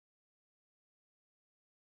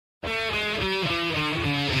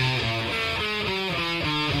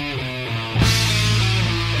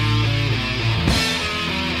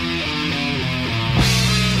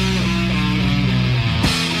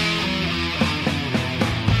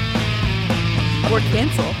or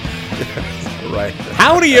cancel. Right.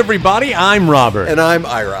 Howdy, everybody. I'm Robert. And I'm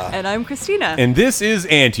Ira. And I'm Kristiina. And this is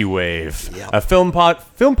Anti-Wave, Yep. a film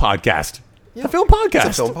podcast. Yep. A film podcast.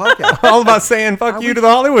 It's a film podcast. All about saying fuck you to the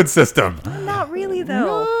Hollywood system. Not really,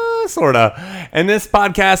 though. Sort of. And this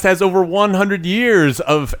podcast has over 100 years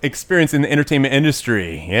of experience in the entertainment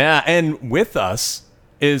industry. Yeah, and with us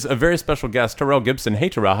is a very special guest, Terel Gibson. Hey,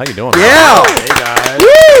 Terel, how you doing? Yeah. Hey, guys.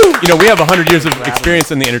 Woo! You know, we have 100 years of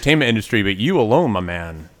experience in the entertainment industry, but you alone, my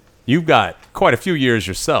man, you've got quite a few years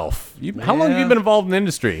yourself. How long have you been involved in the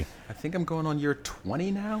industry? I think I'm going on year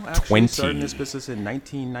 20 now. Actually, 20. Starting this business in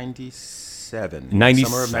 1997.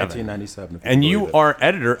 97. Summer of 1997. And you are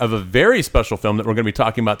editor of a very special film that we're going to be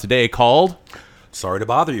talking about today called Sorry to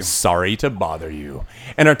bother you. Sorry to Bother You.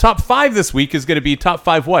 And our top 5 this week is going to be top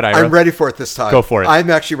 5 what, Ira? I'm ready for it this time. Go for it. I'm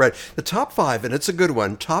actually ready. The top 5, and it's a good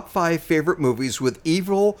one, top 5 favorite movies with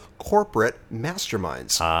evil corporate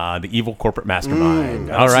masterminds. The evil corporate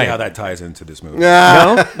mastermind. I All don't right. see how that ties into this movie.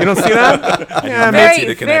 No? You don't see that? I don't see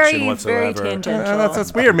the connection whatsoever. Very tangential.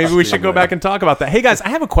 That's weird. Maybe we should go back and talk about that. Hey, guys, I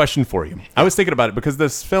have a question for you. I was thinking about it because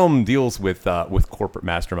this film deals with corporate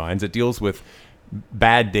masterminds. It deals with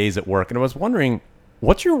bad days at work. And I was wondering,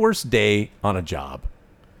 what's your worst day on a job?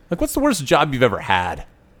 Like, what's the worst job you've ever had?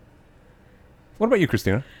 What about you,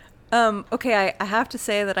 Kristiina? Okay, I have to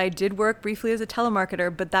say that I did work briefly as a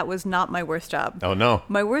telemarketer, but that was not my worst job. Oh, no.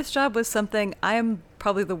 My worst job was something, I am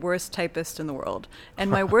probably the worst typist in the world.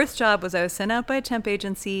 And my worst job was I was sent out by a temp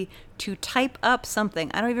agency to type up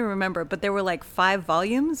something. I don't even remember, but there were like 5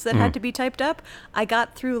 volumes that had to be typed up. I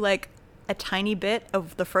got through like a tiny bit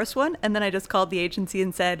of the first one, and then I just called the agency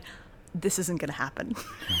and said, this isn't going to happen.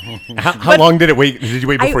 How long did you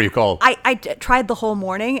wait before you called? I tried the whole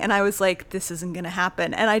morning, and I was like, this isn't going to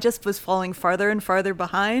happen. And I just was falling farther and farther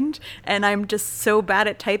behind, and I'm just so bad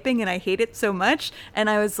at typing, and I hate it so much. And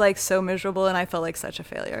I was like so miserable, and I felt like such a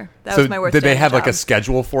failure. That was my worst Did day they on have the like a job.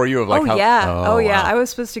 schedule for you? Of like Oh yeah. Wow. I was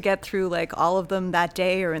supposed to get through like all of them that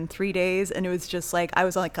day or in 3 days, and it was just like I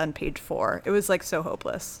was like on page 4. It was like so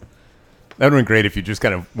hopeless. That would have been great if you just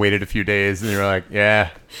kind of waited a few days and you were like, But you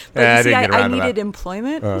see, I didn't get I around to needed that.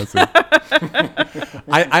 employment. Oh, I see.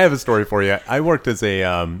 I have a story for you. I worked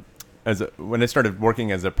when I started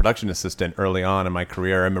working as a production assistant early on in my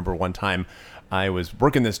career. I remember one time I was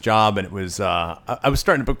working this job, and it was I was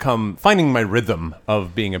starting to finding my rhythm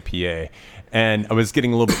of being a PA, and I was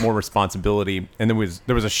getting a little bit more responsibility. And there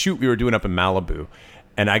was a shoot we were doing up in Malibu,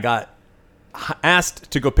 and I got asked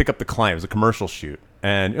to go pick up the client. It was a commercial shoot.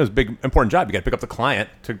 And it was a big, important job. You got to pick up the client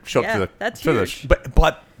to show up to the. That's to huge.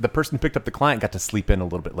 But the person who picked up the client got to sleep in a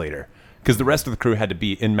little bit later because the rest of the crew had to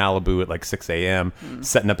be in Malibu at like 6 a.m.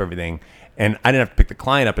 Setting up everything, and I didn't have to pick the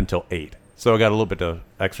client up until 8, so I got a little bit of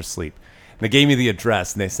extra sleep. And they gave me the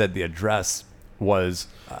address, and they said the address was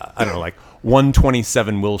I don't know, like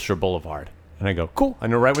 127 Wilshire Boulevard. And I go, cool, I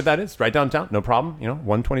know right what that is, right downtown, no problem.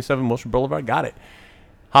 127 Wilshire Boulevard, got it.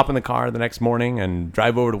 Hop in the car the next morning and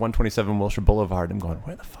drive over to 127 Wilshire Boulevard. I'm going,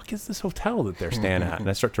 where the fuck is this hotel that they're staying at? And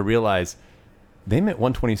I start to realize they meant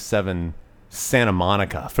 127 Santa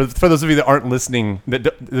Monica. For those of you that aren't listening, that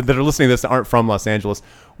are listening to this that aren't from Los Angeles,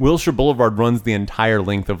 Wilshire Boulevard runs the entire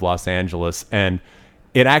length of Los Angeles, and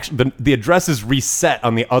it actually the address is reset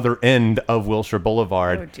on the other end of Wilshire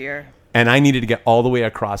Boulevard. Oh dear. And I needed to get all the way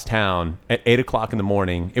across town at 8 o'clock in the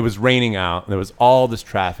morning. It was raining out. There was all this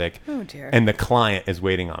traffic. Oh, dear. And the client is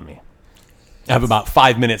waiting on me. I have about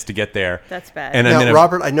 5 minutes to get there. That's bad. And Now,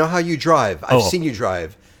 Robert, I know how you drive. I've Oh. seen you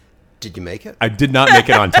drive. Did you make it? I did not make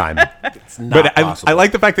it on time. It's not possible. I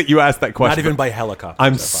like the fact that you asked that question. Not even by helicopter.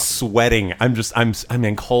 I'm is that possible. sweating. I'm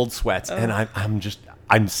in cold sweats, and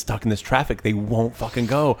I'm stuck in this traffic. They won't fucking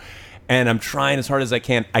go, and I'm trying as hard as I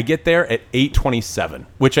can. I get there at 8:27,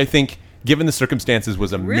 which I think, given the circumstances,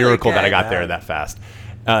 was a Really miracle that I good. got there that fast.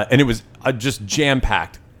 And it was just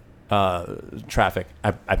jam-packed traffic.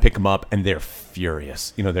 I pick them up, and they're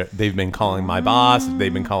furious. They've been calling my boss,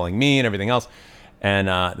 they've been calling me, and everything else. And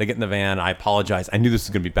they get in the van. I apologize. I knew this was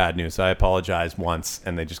going to be bad news, so I apologized once,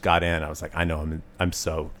 and they just got in. I was like, I know, I'm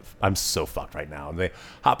so fucked right now. And they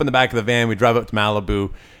hop in the back of the van. We drive up to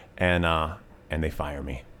Malibu, and they fire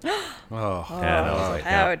me. And I was like,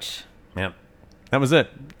 ouch. Yep. That was it.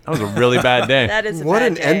 That was a really bad day. That is a What bad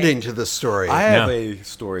an day. ending to this story. I have Yeah. a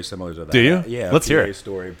story similar to that. Do you? Yeah. Let's hear PA it.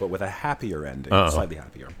 story, but with a happier ending, Uh-oh. slightly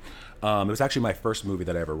happier. It was actually my first movie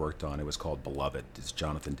that I ever worked on. It was called Beloved. It's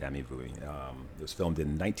Jonathan Demme movie. It was filmed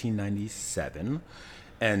in 1997.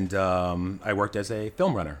 And I worked as a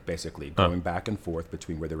film runner, basically, going back and forth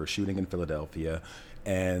between where they were shooting in Philadelphia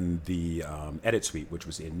and the edit suite, which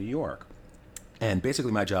was in New York. And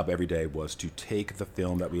basically my job every day was to take the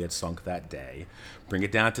film that we had sunk that day, bring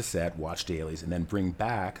it down to set, watch dailies, and then bring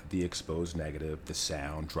back the exposed negative, the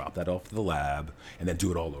sound, drop that off to the lab, and then do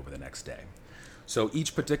it all over the next day. So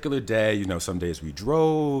each particular day, some days we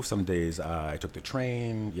drove, some days I took the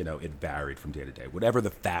train, it varied from day to day. Whatever the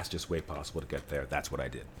fastest way possible to get there, that's what I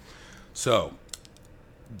did. So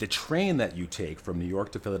the train that you take from New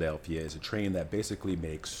York to Philadelphia is a train that basically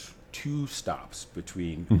makes 2 stops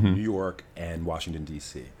between New York and Washington,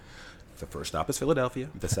 D.C. The first stop is Philadelphia.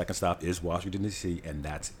 The second stop is Washington, D.C., and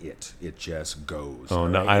that's it. It just goes. Oh,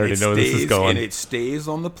 right? no, I already know where this is going. And it stays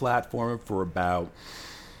on the platform for about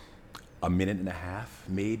a minute and a half,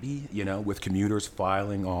 maybe, with commuters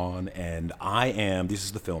filing on. And this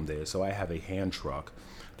is the film days, so I have a hand truck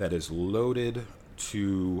that is loaded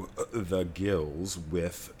to the gills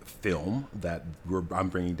with film that I'm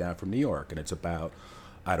bringing down from New York. And it's about,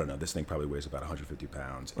 I don't know, this thing probably weighs about 150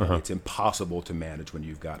 pounds. And it's impossible to manage when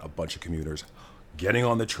you've got a bunch of commuters getting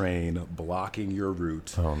on the train, blocking your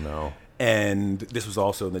route. Oh, no. And this was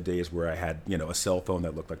also in the days where I had, a cell phone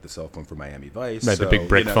that looked like the cell phone for Miami Vice. Right, so, the big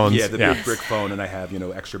brick phones. Yeah, the big brick phone, and I have,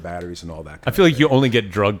 extra batteries and all that. I feel like you only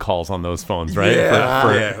get drug calls on those phones, right?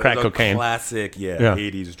 For crack cocaine. Classic,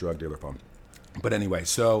 80s drug dealer phone. But anyway,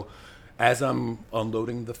 so as I'm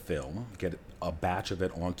unloading the film, get a batch of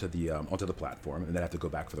it onto the platform, and then I have to go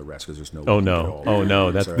back for the rest because there's no. Oh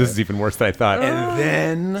no! This is even worse than I thought. And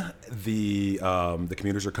then the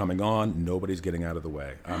commuters are coming on. Nobody's getting out of the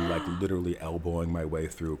way. I'm like literally elbowing my way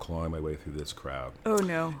through, clawing my way through this crowd. Oh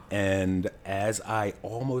no! And as I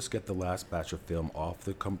almost get the last batch of film off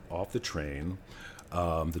the train,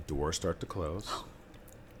 the doors start to close.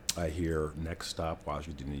 I hear next stop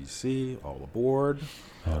Washington, D.C., all aboard.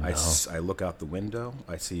 Oh, no. I look out the window.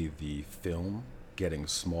 I see the film getting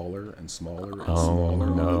smaller and smaller and smaller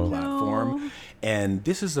on the platform. And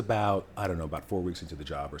this is about 4 weeks into the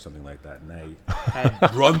job or something like that. And I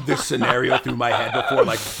had run this scenario through my head before,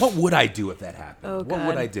 like, what would I do if that happened? Oh, what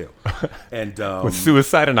would I do? And was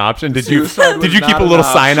suicide an option? Did you Suicide was keep not a little an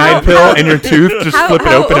cyanide option. pill in your tooth? Just flip it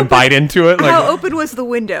open and bite into it? How open was the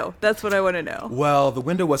window? That's what I want to know. Well, the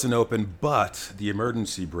window wasn't open, but the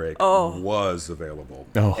emergency brake was available.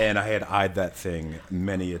 Oh. And I had eyed that thing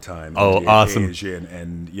many a time. Oh, on the awesome. occasion.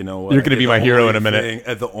 And you know what? You're going to be my hero in a minute.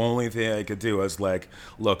 The only thing I could do was like,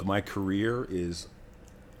 look, my career is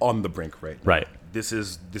on the brink right now. Right. This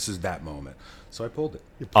is that moment. So I pulled it.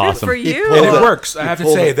 Awesome. Good for you. And it works. I have to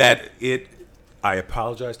say it. that I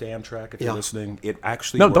apologize to Amtrak if you're listening. It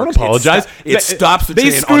actually No, works. don't apologize. It stops the They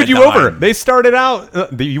train screwed on a you dime. over. They started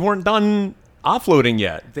out. You weren't done offloading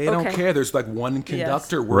yet. They don't Okay. care. There's like one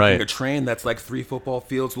conductor working Right. a train that's like 3 football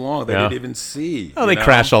fields long. They Yeah. didn't even see. Oh, they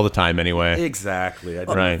crash all the time anyway. Exactly. I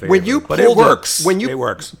did Right. a favor. When you but pulled it works. when you it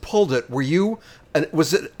works. pulled it, were you?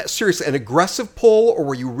 Was it seriously an aggressive pull, or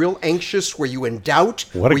were you real anxious? Were you in doubt?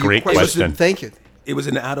 What a Were you great question. Thank you. It was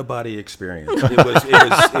an out of body experience. It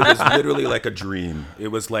was literally like a dream. It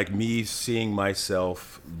was like me seeing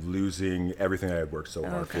myself losing everything I had worked so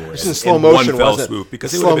hard for. It's in slow motion, one fell wasn't it? swoop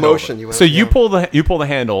because it slow would've been motion. over. You went, So you pull the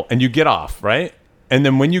handle and you get off, right? And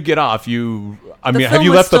then when you get off, have film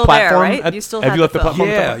you was left the still there, platform? right? You still have had you left the the film.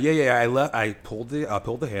 platform? Yeah. I pulled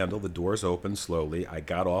the handle. The doors opened slowly. I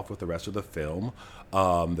got off with the rest of the film.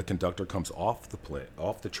 The conductor comes off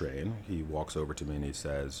the train. He walks over to me and he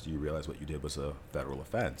says, "Do you realize what you did was a federal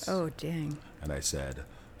offense?" Oh, dang. And I said,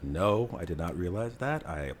 "No, I did not realize that.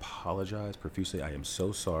 I apologize profusely. I am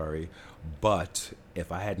so sorry. But if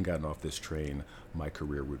I hadn't gotten off this train, my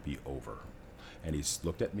career would be over." And he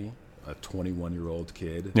looked at me, a 21-year-old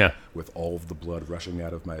kid, with all of the blood rushing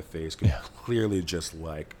out of my face, clearly just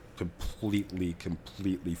like completely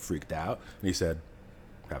freaked out. And he said,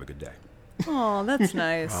 "Have a good day." Oh, that's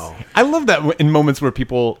nice. I love that in moments where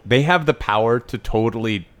people, they have the power to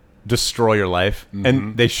totally destroy your life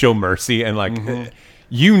and they show mercy and like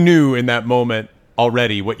you knew in that moment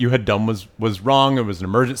already what you had done was wrong. It was an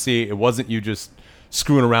emergency. It wasn't you just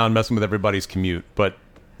screwing around messing with everybody's commute, but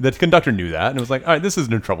the conductor knew that and was like, all right, this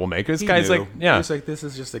isn't a troublemaker. This guy's knew. like, yeah. He's like, this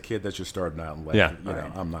is just a kid that's just starting out in life. Yeah. You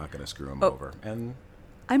know, I'm not going to screw him over. And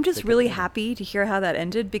I'm just really happy to hear how that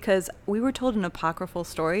ended because we were told an apocryphal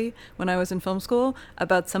story when I was in film school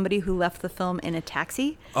about somebody who left the film in a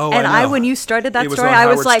taxi. Oh, and I know. when you started that It was story, on I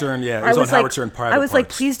was Howard like, Stern, yeah. It I was on was Howard like, Stern Private I was like,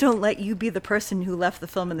 Parts. please don't let you be the person who left the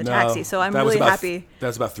film in the taxi. So I'm that was really about happy. That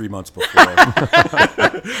was about 3 months before.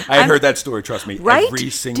 I had heard that story, trust me, Right? every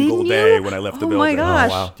single Didn't day you? when I left the Oh building. my gosh,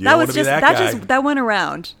 wow. You that don't was wanna be just that guy. that went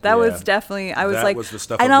around. That was Yeah. definitely. I was That like, was the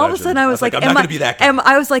stuff and of all of a legend. sudden I was like, I'm not gonna be that guy.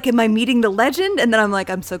 I was like, am I meeting the legend? And then I'm like,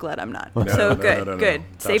 I'm I'm so glad I'm not. No, Good. no. Good.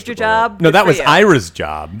 Dodged Saved your the bullet. job. No, Good that for was you. Ira's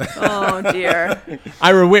job. Oh, dear.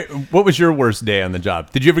 Ira, what was your worst day on the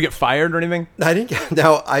job? Did you ever get fired or anything? I didn't get.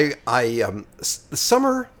 Now, the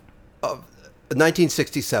summer of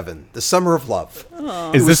 1967, the summer of love.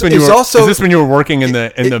 Is this was- when you it was were? also- is this when you were working in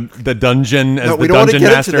the dungeon as No, the we don't want to dungeon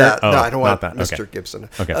get master? into that. Oh, No, I don't want not Mr. Okay. Gibson.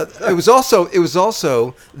 Okay. It was also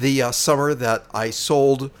the summer that I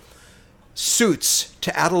sold suits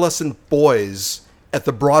to adolescent boys at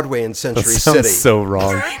the Broadway in Century That sounds City. so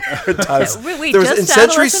wrong. Wait, There was just in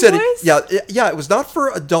Century adolescent City. boys? Yeah. It was not for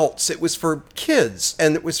adults. It was for kids,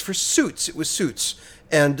 and it was for suits. It was suits,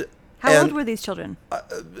 and How old were these children?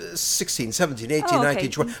 16, 17, 18, Oh, okay. 19,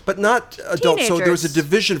 20, but not adults. So there was a Teenagers.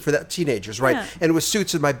 division for that, teenagers, right? Yeah. And it was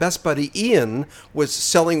suits. And my best buddy Ian was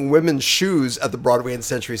selling women's shoes at the Broadway in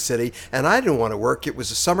Century City. And I didn't want to work. It was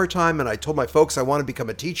the summertime, and I told my folks I want to become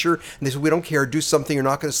a teacher. And they said, we don't care. Do something. You're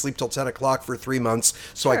not going to sleep till 10 o'clock for 3 months.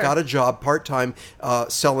 So I Sure. got a job part-time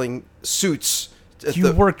selling suits. At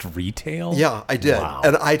You worked retail? Yeah, I did, Wow.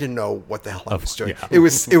 and I didn't know what the hell I was doing. yeah.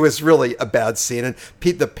 It was really a bad scene. And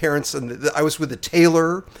the parents and I was with the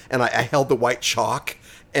tailor, and I held the white chalk.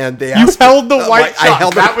 And they asked held the white I chalk.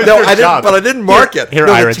 held That was no, your I didn't, job. but I didn't mark it. Here,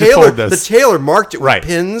 no, Ira, the just tailor, hold this. the tailor marked it with Right.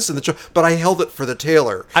 pins and but I held it for the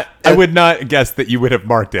tailor. I And- would not guess that you would have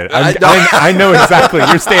marked it. I know. I know exactly.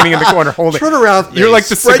 You're standing in the corner holding. Turn around, You're like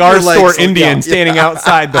the spread cigar your legs store like Indian that. standing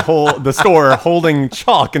outside the store holding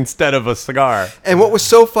chalk instead of a cigar. And what was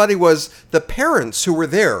so funny was the parents who were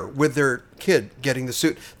there with their kid getting the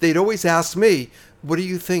suit, they'd always ask me, what do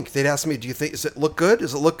you think? They'd ask me, do you think, does it look good?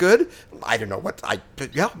 Does it look good? I don't know what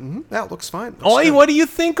yeah, it looks fine. Looks Oi, good. what do you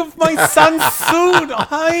think of my son's suit?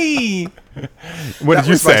 Hi. What That did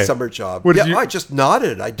you was say? my summer job. What did Yeah, you- I just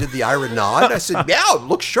nodded. I did the Ira nod. I said, yeah, it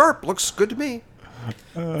looks sharp. Looks good to me.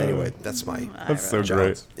 Anyway, that's my That's so job.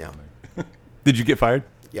 great. Yeah. Did you get fired?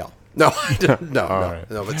 Yeah. No, I didn't. No, right.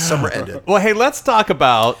 no, but summer ended. Well, hey, let's talk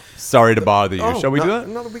about Sorry to Bother You. Shall we do that?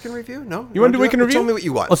 Another week in review? No. You wanna do week in that? review? Tell me what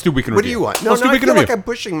you want. Let's do week in What do review. you want? No, Let's do I week in feel like review. I'm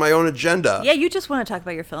pushing my own agenda. Yeah, you just want to talk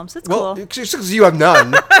about your films. It's Well, cool. just because you have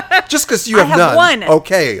none. Just because you I have have none. one.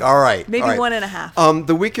 Okay, all right. Maybe all right. 1.5.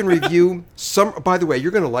 The week in review. By the way,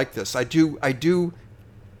 you're going to like this. I do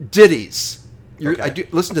ditties. I do.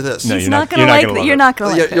 Listen to this. No, He's you're not not- going you're to not like gonna that. love You're it. not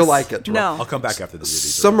going to Yeah, like this. you'll like it. No. I'll come back after the DVD.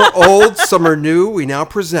 Some are old, some are new. We now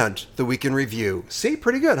present the week in review. See,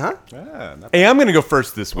 pretty good, huh? Hey, I'm going to go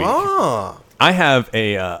first this week. Ah, I have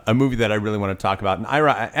a movie that I really want to talk about. And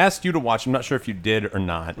Ira, I asked you to watch. I'm not sure if you did or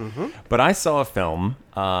not. But I saw a film,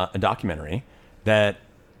 a documentary, that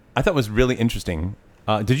I thought was really interesting.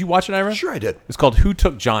 Did you watch it, Ira? sure I did. It's called Who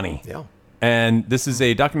Took Johnny? Yeah. And this is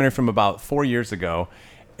a documentary from about 4 years ago.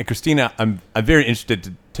 And Kristiina, I'm very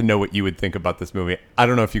interested to know what you would think about this movie. I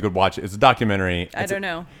don't know if you could watch it. It's a documentary. I don't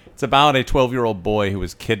know. It's about a 12-year-old boy who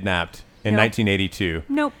was kidnapped in Nope. 1982.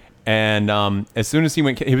 Nope. And as soon as he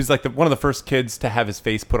went, he was like one of the first kids to have his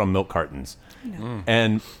face put on milk cartons.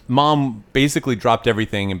 And mom basically dropped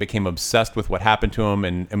everything and became obsessed with what happened to him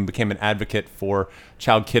and became an advocate for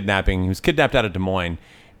child kidnapping. He was kidnapped out of Des Moines.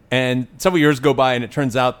 And several years go by, and it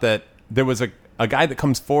turns out that there was a guy that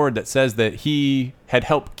comes forward that says that he had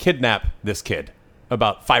helped kidnap this kid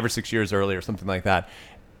about 5 or 6 years earlier, something like that,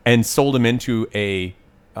 and sold him into a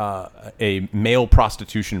male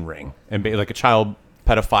prostitution ring and like a child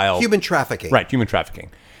pedophile. Human trafficking. Right, human trafficking.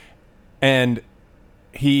 And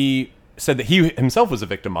he said that he himself was a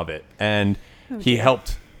victim of it, and he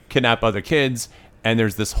helped kidnap other kids. And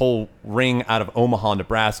there's this whole ring out of Omaha,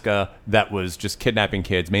 Nebraska, that was just kidnapping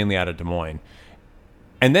kids, mainly out of Des Moines.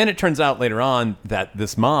 And then it turns out later on that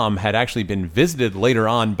this mom had actually been visited later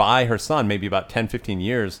on by her son, maybe about 10, 15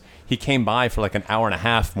 years. He came by for like an hour and a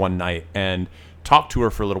half one night and talked to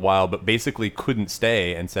her for a little while, but basically couldn't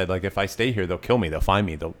stay and said, like, if I stay here, they'll kill me. They'll find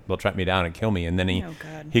me. They'll track me down and kill me. And then Oh,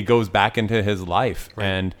 God. he goes back into his life,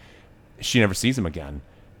 and she never sees him again.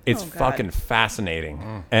 It's Oh, God. fucking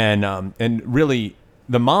fascinating. And really,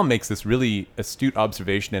 the mom makes this really astute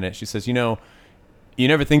observation in it. She says, you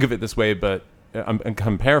never think of it this way, but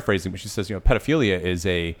I'm paraphrasing, but she says, pedophilia is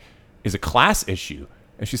a class issue.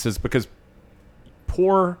 And she says, because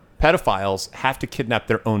poor pedophiles have to kidnap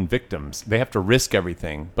their own victims. They have to risk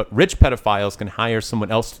everything. But rich pedophiles can hire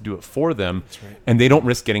someone else to do it for them, and they don't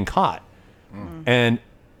risk getting caught. And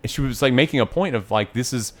she was like making a point of like,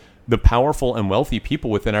 this is the powerful and wealthy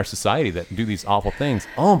people within our society that do these awful things.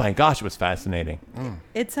 Oh my gosh, it was fascinating.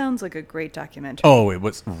 It sounds like a great documentary. Oh, it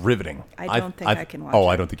was riveting. I don't think I can watch Oh,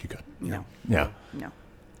 it. I don't think you could. No. Yeah. No.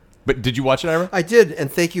 But did you watch it, Ira? I did,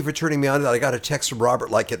 and thank you for turning me on to that. I got a text from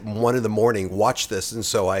Robert like at 1 a.m. Watch this, and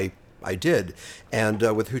so I I did. And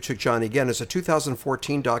with Who Took Johnny Again, it's a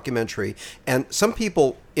 2014 documentary. And some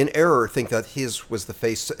people in error think that his was the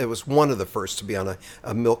face. It was one of the first to be on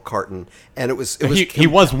a milk carton, and it was. He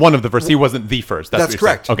was one of the first. He wasn't the first. That's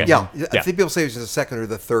correct. Okay. Yeah. I think people say he was the second or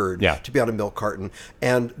the third to be on a milk carton,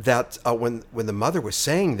 and that when the mother was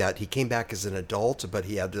saying that, he came back as an adult, but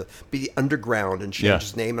he had to be underground and change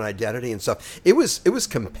his name and identity and stuff. It was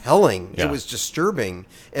compelling. Yeah. It was disturbing,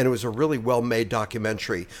 and it was a really well made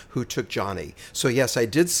documentary. Who Took Johnny? So yes, I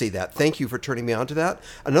did see that. Thank you for turning me on to that.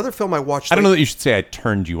 Another film I watched. I don't know that you should say I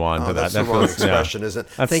turned you on to that. That's the wrong expression, isn't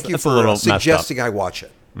it? Thank you for suggesting I watch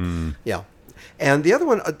it. Yeah. And the other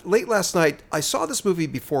one, late last night, I saw this movie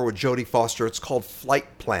before with Jodie Foster. It's called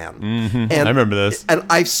Flight Plan. And I remember this. And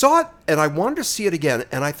I saw it, and I wanted to see it again.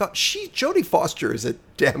 And I thought, Jodie Foster is a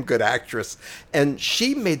damn good actress. And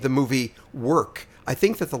she made the movie work. I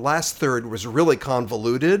think that the last third was really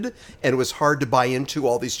convoluted, and it was hard to buy into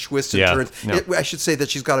all these twists and turns. Yeah. I should say that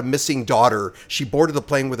she's got a missing daughter. She boarded the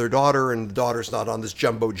plane with her daughter, and the daughter's not on this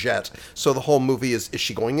jumbo jet. So the whole movie is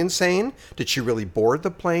she going insane? Did she really board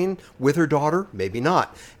the plane with her daughter? Maybe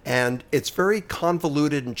not. And it's very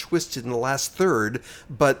convoluted and twisted in the last third,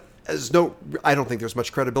 but I don't think there's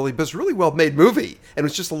much credibility, but it's a really well-made movie, and it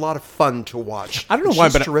was just a lot of fun to watch. I don't know why,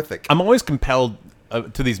 but terrific. I'm always compelled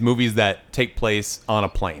to these movies that take place on a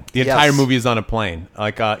plane. The entire movie is on a plane,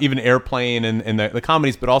 like even Airplane and the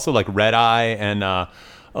comedies, but also like Red Eye and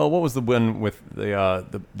what was the one with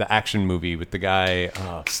the action movie with the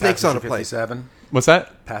guy? Snakes on a Plane. 57. What's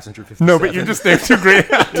that? Passenger 57. No, but you just named two great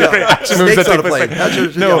action movies that Snakes on take a place.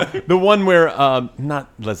 Plane. No, the one where not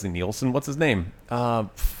Leslie Nielsen. What's his name?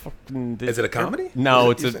 Is it a comedy?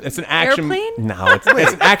 No, it's an action. Airplane? No, it's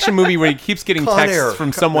an action movie where he keeps getting Con texts Air.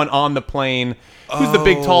 from someone on the plane. Who's the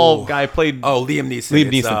big tall guy played? Oh, Liam Neeson.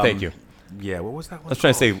 Liam Neeson, thank you. Yeah, what was that one? I was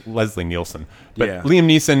trying to say Leslie Nielsen. But Yeah. Liam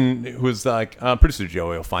Neeson, who's like, producer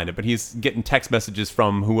Joey will find it, but he's getting text messages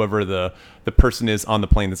from whoever the person is on the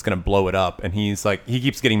plane that's going to blow it up. And he's like, he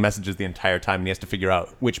keeps getting messages the entire time, and he has to figure out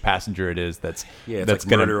which passenger it is that's it's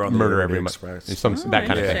going like Murder to on the murder Orient everyone. Express. That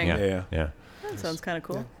kind of thing. interesting. Yeah. That sounds kind of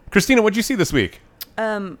cool. Kristiina, what'd you see this week?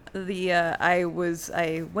 I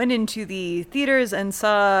went into the theaters and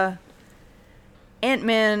saw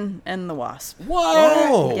Ant-Man and the Wasp.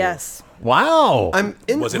 Whoa! Yes. Wow.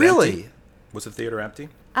 Was it really? empty? Was the theater empty?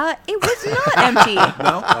 It was not empty.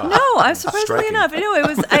 No? Oh. No, I surprisingly Striking. enough. No, it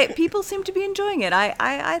was. People seemed to be enjoying it.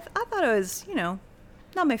 I thought it was,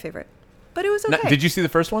 not my favorite, but it was okay. Now, did you see the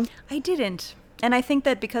first one? I didn't, and I think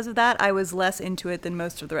that because of that, I was less into it than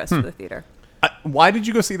most of the rest of the theater. Why did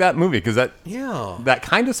you go see that movie? Because Yeah. that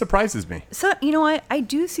kind of surprises me. So I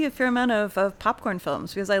do see a fair amount of popcorn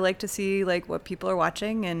films because I like to see like what people are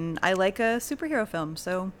watching, and I like a superhero film.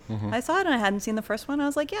 So I saw it and I hadn't seen the first one. I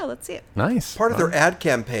was like, yeah, let's see it. Nice. Part of their ad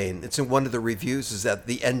campaign, it's in one of the reviews, is that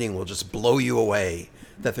the ending will just blow you away.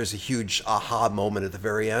 That there's a huge aha moment at the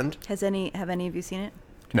very end. Have any of you seen it?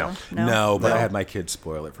 No. No, but No. I had my kids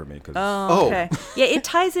spoil it for me. Cause Oh. Okay. Yeah, it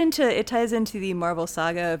ties into the Marvel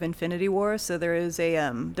saga of Infinity War. So there is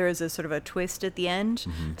a sort of a twist at the end.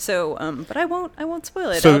 So, but I won't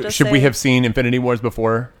spoil it. So I'll just should we say, have seen Infinity Wars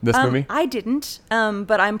before this movie? I didn't.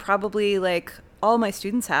 But I'm probably like all my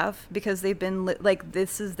students have because they've been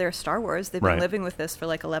this is their Star Wars. They've been Right. living with this for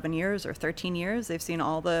like 11 years or 13 years. They've seen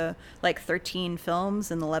all the 13 films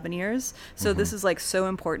in 11 years. So this is like so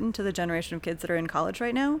important to the generation of kids that are in college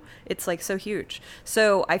right now. It's like so huge.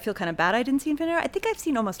 So I feel kind of bad I didn't see Infinity War. I think I've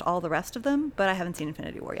seen almost all the rest of them, but I haven't seen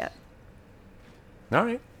Infinity War yet. All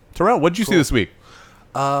right. Terrell, what'd you see this week?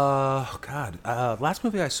 last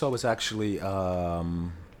movie I saw was actually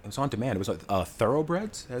it was on demand. It was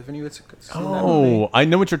Thoroughbreds. Have any of you seen that movie? Oh, I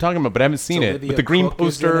know what you're talking about, but I haven't seen it. Olivia With the green Cook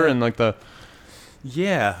is in poster it. and like the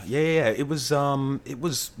Yeah. It was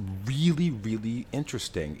really, really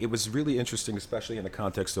interesting. It was really interesting, especially in the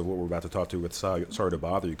context of what we're about to talk to with Sorry to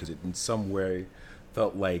Bother You, because it in some way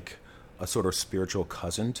felt like a sort of spiritual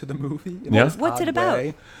cousin to the movie. In Yeah. this What's it odd about?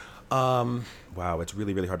 way. Wow, it's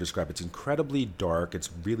really, really hard to describe. It's incredibly dark. It's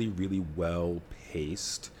really, really well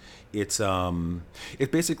paced. It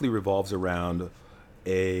basically revolves around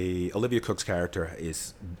Olivia Cook's character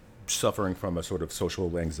is suffering from a sort of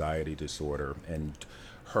social anxiety disorder, and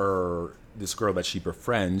this girl that she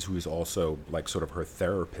befriends, who is also like sort of her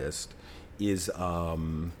therapist, is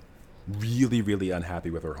really, really unhappy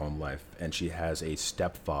with her home life, and she has a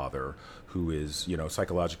stepfather who is,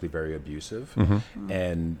 psychologically very abusive,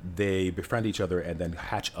 and they befriend each other and then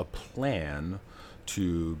hatch a plan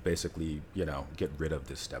to basically, get rid of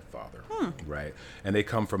this stepfather, right? And they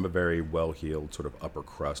come from a very well-heeled sort of upper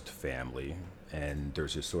crust family, and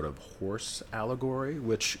there's this sort of horse allegory,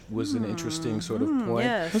 which was an interesting sort of point.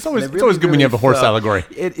 yes. It's always good when you have a horse allegory.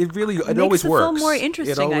 It really Makes always the works. film more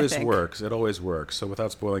interesting, It I always think. works. It always works. So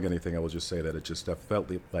without spoiling anything, I will just say that it just felt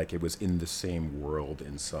like it was in the same world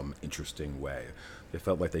in some interesting way. It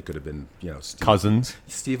felt like they could have been, Cousins.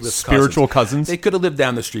 Steve Lipp's Spiritual cousins. They could have lived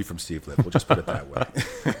down the street from Steve Lipp. We'll just put it that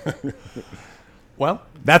way. Well,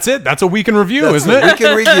 that's it. That's a week in review, That's isn't it? We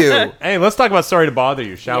can review. Hey, let's talk about Sorry to Bother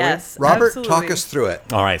You, shall Yes, Robert, absolutely. talk us through it.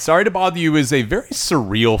 we? All right. Sorry to Bother You is a very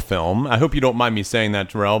surreal film. I hope you don't mind me saying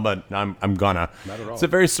that, Terrell, but I'm gonna. Not at all. It's a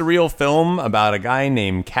very surreal film about a guy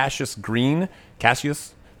named Cash Green. I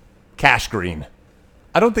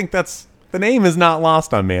don't think that's... The name is not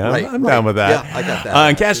lost on me. I'm down with that. Yeah, I got that.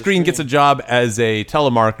 And Cash Green gets a job as a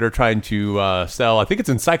telemarketer trying to sell, I think it's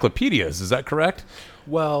encyclopedias. Is that correct?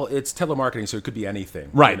 Well, it's telemarketing, so it could be anything.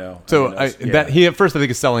 Right. So yeah. he at first I think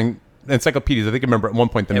is selling encyclopedias. I think I remember at one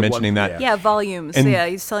point them At one mentioning point, that. Yeah, volumes. And- Yeah,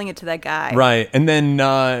 he's selling it to that guy. Right. And then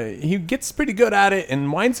he gets pretty good at it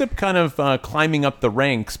and winds up kind of climbing up the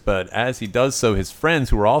ranks. But as he does so, his friends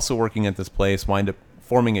who are also working at this place wind up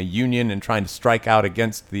forming a union and trying to strike out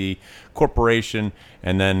against the corporation.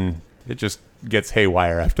 And then it just gets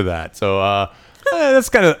haywire after that. So that's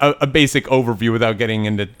kind of a basic overview without getting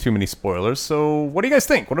into too many spoilers. So what do you guys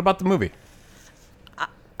think? What about the movie?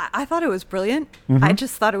 I thought it was brilliant. Mm-hmm. I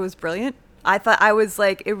just thought it was brilliant. I was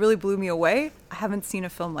like, it really blew me away. I haven't seen a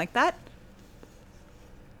film like that,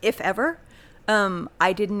 if ever.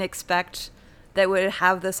 I didn't expect that it would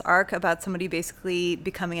have this arc about somebody basically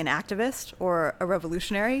becoming an activist or a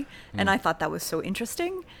revolutionary, and I thought that was so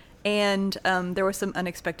interesting. And there were some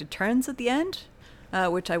unexpected turns at the end,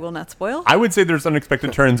 which I will not spoil. I would say there's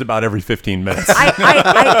unexpected turns about every 15 minutes.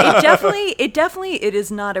 It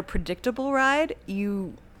is not a predictable ride.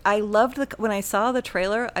 I loved when I saw the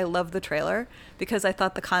trailer. I loved the trailer because I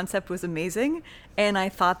thought the concept was amazing, and I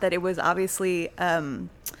thought that it was obviously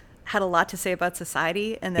had a lot to say about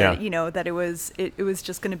society, and that that it was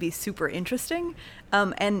just going to be super interesting.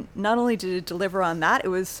 And not only did it deliver on that, it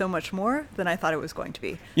was so much more than I thought it was going to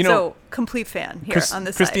be. So complete fan here on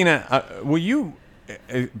this side. Kristiina, will you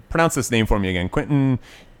pronounce this name for me again? Quentin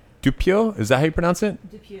Dupieux? Is that how you pronounce it?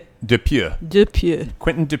 Dupieux.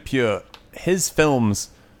 Quentin Dupieux. His films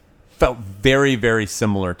felt very, very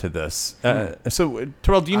similar to this. So,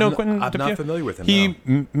 Terrell, do you know Quentin Dupieux? I'm not familiar with him. He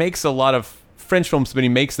makes a lot of French films, but he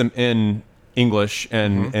makes them in English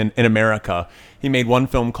and in America. He made one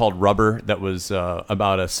film called Rubber that was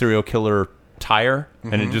about a serial killer tire,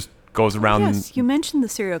 and it just goes around. Yes, you mentioned the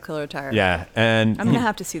serial killer tire. Yeah, and I'm going to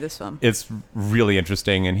have to see this film. it's really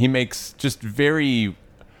interesting, and he makes just very...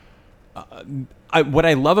 what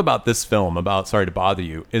I love about this film, about Sorry to Bother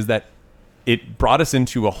You, is that it brought us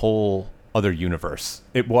into a whole other universe.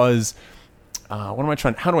 It was... how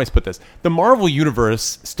do I put this? The Marvel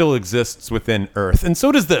universe still exists within Earth, and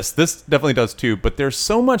so does this. This definitely does too, but there's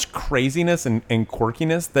so much craziness and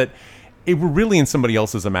quirkiness that it were really in somebody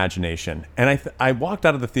else's imagination. And I walked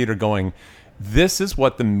out of the theater going, this is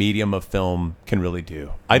what the medium of film can really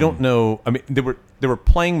do. I don't know. I mean, they were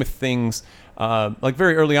playing with things like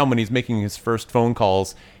very early on when he's making his first phone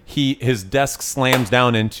calls. His desk slams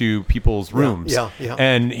down into people's rooms. Yeah.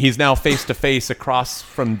 And he's now face to face across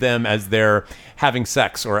from them as they're having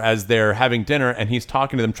sex or as they're having dinner, and he's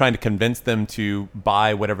talking to them, trying to convince them to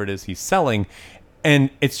buy whatever it is he's selling.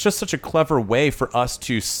 And it's just such a clever way for us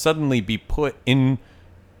to suddenly be put in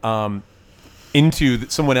into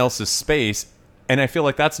someone else's space. And I feel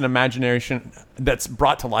like that's an imagination that's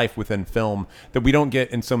brought to life within film that we don't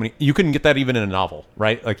get in so many. You couldn't get that even in a novel,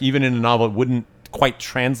 right? Like even in a novel, it wouldn't quite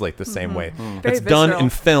translate the same way. Very It's done visceral. in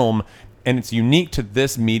film, and it's unique to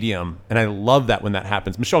this medium. And I love that when that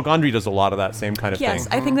happens. Michel Gondry does a lot of that same kind of Yes,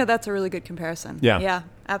 thing. I think that's a really good comparison. Yeah. Yeah,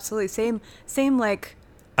 absolutely. Same like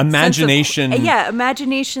Imagination. sense of,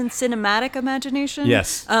 imagination, cinematic imagination.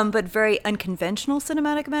 Yes. But very unconventional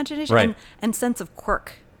cinematic imagination. Right. And sense of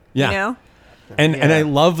quirk. Yeah. You know? And I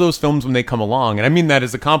love those films when they come along, and I mean that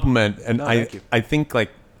as a compliment. And thank you. I think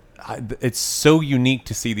it's so unique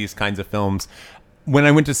to see these kinds of films. When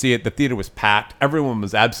I went to see it, the theater was packed. Everyone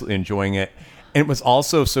was absolutely enjoying it, and it was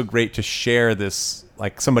also so great to share this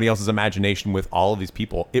like somebody else's imagination with all of these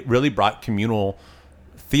people. It really brought communal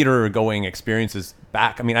theater going experiences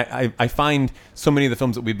back. I mean, I find so many of the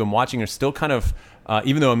films that we've been watching are still kind of,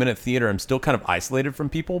 even though I'm in a theater, I'm still kind of isolated from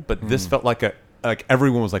people. But this felt like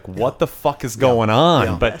everyone was like, what the fuck is going on?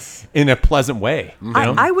 Yeah. But Yes. in a pleasant way. You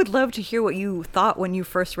know? I would love to hear what you thought when you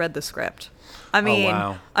first read the script. I mean,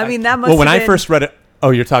 wow. that must well, when have I been, first read it,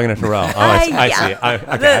 oh, you're talking to Terrell. Oh, I see. yeah. I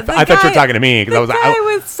The thought you were guy- talking to me because I was the like,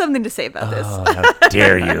 guy with something to say about this. oh, how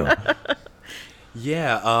dare you?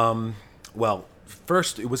 Yeah. Well,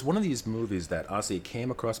 first, it was one of these movies that honestly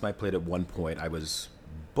came across my plate at one point. I was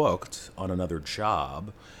booked on another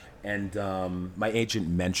job, and my agent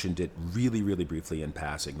mentioned it really, really briefly in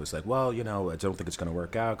passing. It was like, well, I don't think it's going to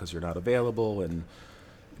work out because you're not available. And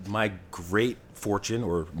my great fortune,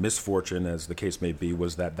 or misfortune, as the case may be,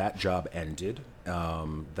 was that job ended.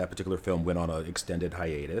 That particular film went on an extended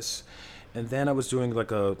hiatus. And then I was doing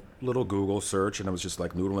like a little Google search, and I was just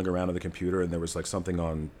like noodling around on the computer, and there was like something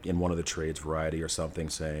in one of the trades, Variety or something,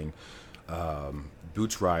 saying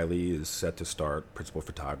Boots Riley is set to start principal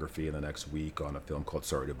photography in the next week on a film called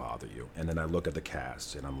Sorry to Bother You. And then I look at the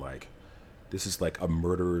cast, and I'm like, this is like a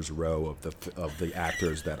murderer's row of the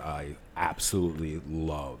actors that I absolutely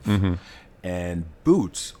love. Mm-hmm. And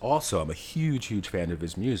Boots, also, I'm a huge, huge fan of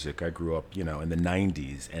his music. I grew up, in the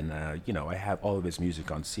 90s, and, I have all of his music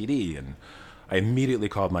on CD. And I immediately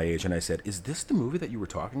called my agent. I said, is this the movie that you were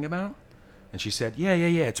talking about? And she said, yeah,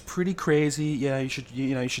 it's pretty crazy. Yeah, you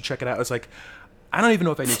should check it out. I was like, I don't even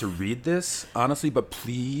know if I need to read this, honestly, but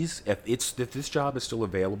please, if this job is still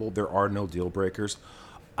available, there are no deal breakers.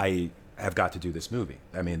 I have got to do this movie.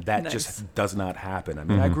 I mean, that Nice. just does not happen. I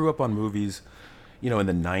mean, I grew up on movies, in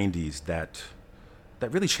the 90s that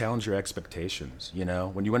really challenged your expectations,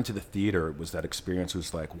 When you went to the theater, it was that experience. It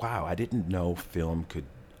was like, wow, I didn't know film could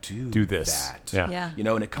do this. that. Yeah.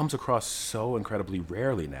 And it comes across so incredibly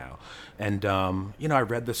rarely now. And, I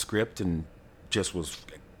read the script and just was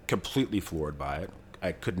completely floored by it.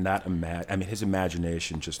 I could not imagine. I mean, his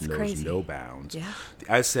imagination just knows crazy. no bounds. Yeah.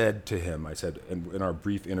 I said to him, in our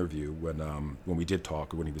brief interview when we did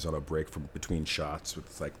talk, when he was on a break from between shots,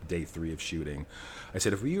 it's like day 3 of shooting, I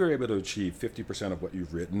said, if we were able to achieve 50% of what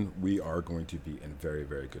you've written, we are going to be in very,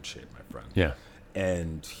 very good shape, my friend. Yeah.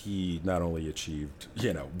 And he not only achieved,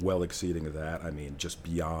 well exceeding that, I mean, just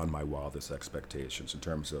beyond my wildest expectations in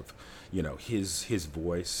terms of, his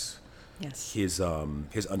voice. Yes. His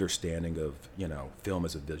understanding of film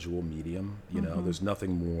as a visual medium. There's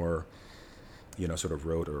nothing more sort of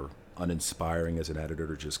rote or uninspiring as an editor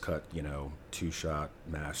to just cut 2-shot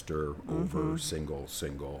master over single.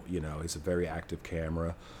 He's a very active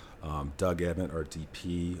camera. Doug Emmett, our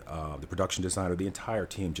DP, the production designer, the entire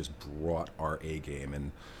team just brought our A game.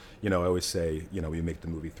 And I always say, we make the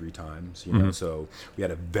movie 3 times, so we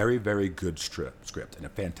had a very, very good script and a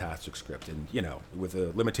fantastic script. And, with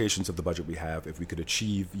the limitations of the budget we have, if we could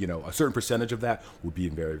achieve, a certain percentage of that, we'll be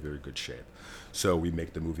in very, very good shape. So we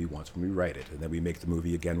make the movie once when we write it, and then we make the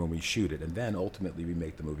movie again when we shoot it. And then ultimately we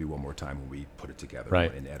make the movie one more time when we put it together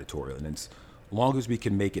in editorial. And as long as we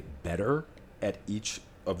can make it better at each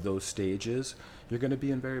of those stages, you're going to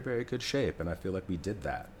be in very, very good shape. And I feel like we did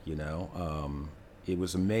that, It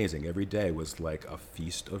was amazing. Every day was like a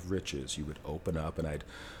feast of riches. You would open up, and I'd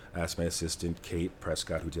ask my assistant, Kate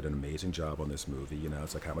Prescott, who did an amazing job on this movie,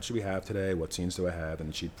 it's like, how much do we have today? What scenes do I have?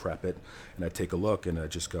 And she'd prep it, and I'd take a look, and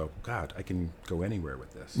I'd just go, God, I can go anywhere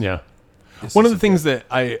with this. Yeah. This One of is the things that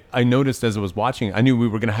I noticed as I was watching, I knew we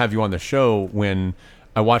were going to have you on the show when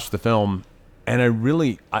I watched the film, and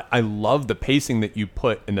I love the pacing that you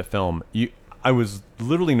put in the film. I was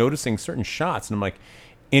literally noticing certain shots, and I'm like,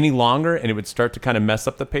 any longer and it would start to kind of mess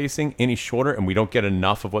up the pacing, any shorter and we don't get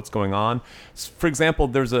enough of what's going on. For example,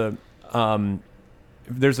 there's a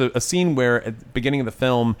scene where at the beginning of the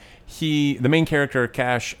film, the main character,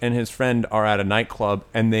 Cash, and his friend are at a nightclub,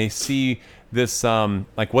 and they see this,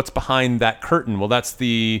 like, what's behind that curtain? Well, that's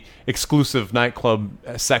the exclusive nightclub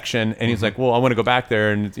section. And he's like, well, I want to go back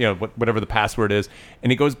there, and whatever the password is.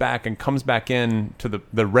 And he goes back and comes back in to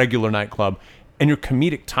the regular nightclub. And your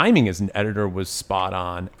comedic timing as an editor was spot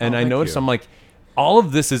on. And I noticed, I'm like, all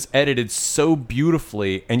of this is edited so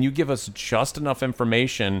beautifully, and you give us just enough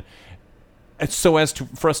information so as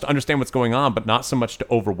for us to understand what's going on, but not so much to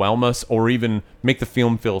overwhelm us or even make the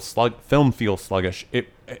film feel sluggish. It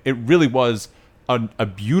really was a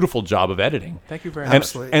beautiful job of editing. Thank you very much.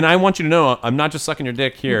 Absolutely. And I want you to know, I'm not just sucking your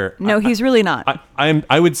dick here. No, he's really not.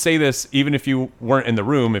 I would say this even if you weren't in the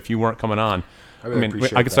room, if you weren't coming on. I really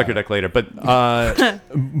appreciate I could suck your dick later, but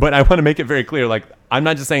but I want to make it very clear. Like, I'm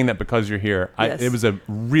not just saying that because you're here. Yes. It was a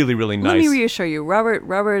really, really nice. Let me reassure you,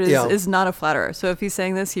 Robert Yeah. is not a flatterer. So if he's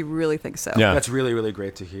saying this, he really thinks so. Yeah. That's really, really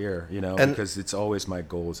great to hear, And- because it's always my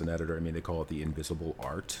goal as an editor. I mean, they call it the invisible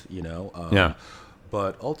art, Yeah.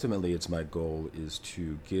 But ultimately, it's my goal is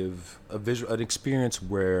to give an experience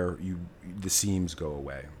where the seams go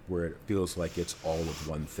away, where it feels like it's all of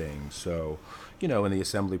one thing. So, in the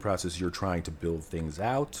assembly process, you're trying to build things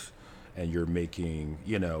out, and you're making,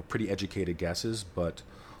 pretty educated guesses. But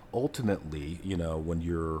ultimately, when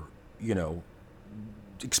you're,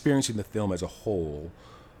 experiencing the film as a whole,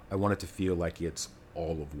 I want it to feel like it's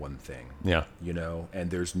all of one thing. Yeah. You know, and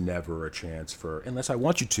there's never a chance for, unless I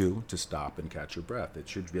want you to stop and catch your breath. It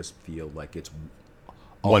should just feel like it's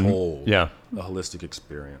a whole, a holistic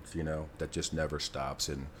experience, you know, that just never stops.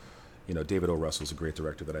 And, you know, David O. Russell's a great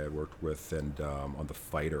director that I had worked with, and on The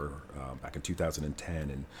Fighter back in 2010,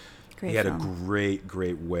 and he had a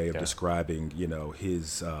great way of describing, you know,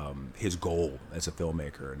 his goal as a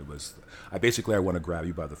filmmaker, and it was, I want to grab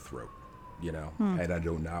you by the throat, you know, and I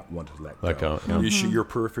do not want to let go. Your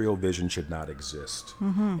peripheral vision should not exist,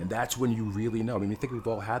 and that's when you really know. I mean, I think we've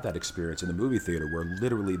all had that experience in the movie theater where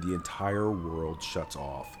literally the entire world shuts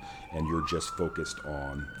off, and you're just focused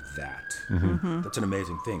on that. That's an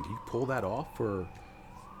amazing thing. Do you pull that off for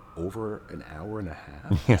over an hour and a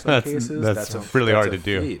half? In some cases? That's really hard to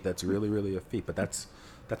do. That's really a feat, but that's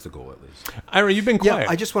the goal, at least. Ira, you've been quiet.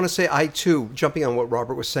 Yeah, I just want to say, I too, jumping on what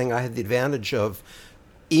Robert was saying, I had the advantage of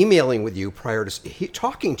emailing with you prior to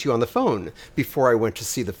talking to you on the phone before I went to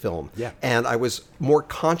see the film. Yeah. And I was more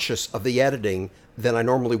conscious of the editing than I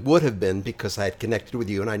normally would have been because I had connected with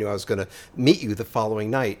you and I knew I was going to meet you the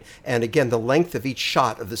following night. And again, the length of each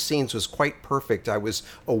shot of the scenes was quite perfect. I was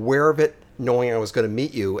aware of it, knowing I was going to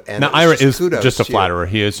meet you. And now, Ira is just a flatterer.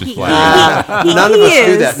 He is just flatterer. None of us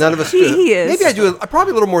do that. None of us do that. He is. Maybe I do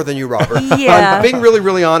probably a little more than you, Robert. Yeah. I'm being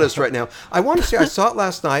really honest right now. I want to say I saw it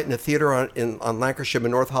last night in a theater on Lancashire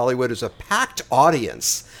in North Hollywood. It was a packed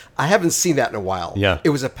audience. I haven't seen that in a while. Yeah. It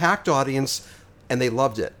was a packed audience, and they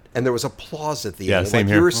loved it. And there was applause at the end. Same like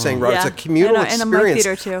here. you were saying, Robert, it's a communal experience. And in my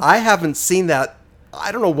theater, too. I haven't seen that.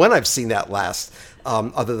 I don't know when I've seen that last,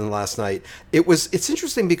 other than last night. It's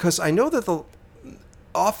interesting because I know that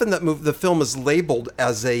often the film is labeled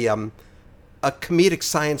as a comedic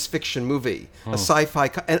science fiction movie, a sci-fi,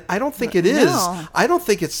 and I don't think it is. No. I don't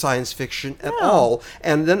think it's science fiction at all.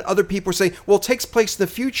 And then other people are saying, well, it takes place in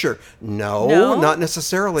the future. No, not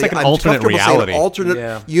necessarily. It's like an I'm alternate comfortable saying reality. an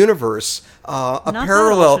alternate universe,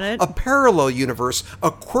 a parallel universe,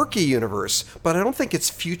 a quirky universe, but I don't think it's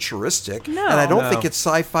futuristic, No. and I don't think it's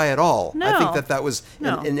sci-fi at all. No. I think that was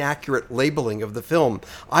an inaccurate labeling of the film.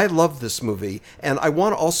 I love this movie, and I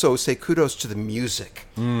want to also say kudos to the music.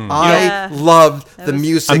 I loved the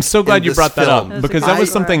music. I'm so glad in you this brought that film. up because that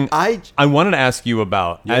was something I wanted to ask you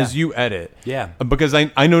about as you edit. Yeah. Because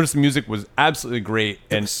I noticed the music was absolutely great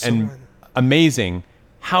and amazing.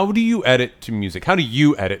 How do you edit to music? How do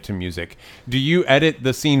you edit to music? Do you edit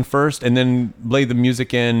the scene first and then lay the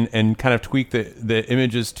music in and kind of tweak the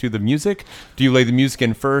images to the music? Do you lay the music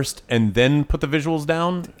in first and then put the visuals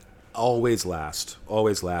down? Always last.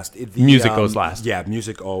 Music goes last. Yeah,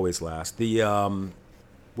 music always last.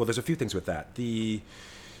 Well, there's a few things with that.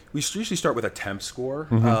 We usually start with a temp score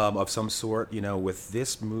of some sort. You know, with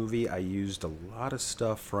this movie, I used a lot of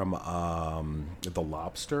stuff from The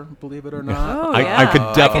Lobster, believe it or not. Oh, I could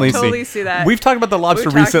definitely I can totally see that. We've talked about The Lobster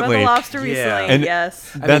We talked recently. about The Lobster recently, And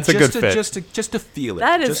yes. That's a good fit. Just to feel it.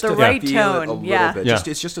 That is just the to right feel it tone, a little yeah. bit. Yeah.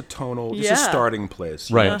 It's just a tonal, just Yeah. a starting place.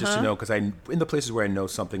 You Right. know, just to know, because in the places where I know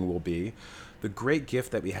something will be. The great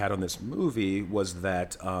gift that we had on this movie was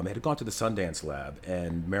that it had gone to the Sundance Lab,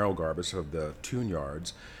 and Meryl Garbus of the Tune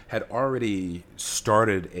Yards had already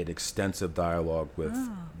started an extensive dialogue with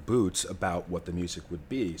Boots about what the music would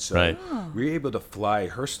be. So we were able to fly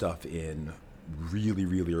her stuff in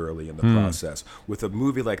really early in the process. With a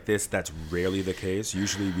movie like this, that's rarely the case.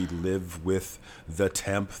 Usually we live with the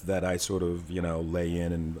temp that I sort of, lay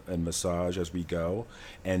in and massage as we go.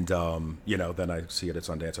 And, then I see it at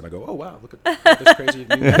Sundance and I go, oh, wow, look at this crazy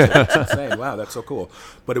music. That's insane. Wow, that's so cool.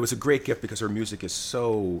 But it was a great gift because her music is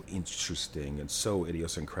so interesting and so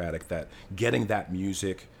idiosyncratic that getting that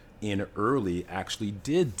music in early actually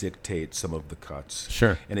did dictate some of the cuts.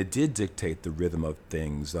 Sure. And it did dictate the rhythm of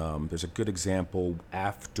things. There's a good example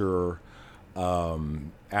after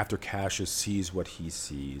Cassius sees what he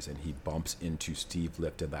sees and he bumps into Steve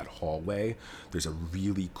Lift in that hallway. There's a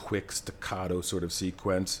really quick staccato sort of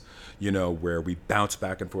sequence, where we bounce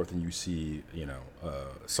back and forth and you see,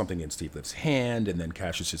 something in Steve Lift's hand and then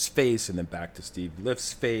Cassius's face and then back to Steve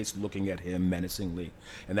Lift's face looking at him menacingly.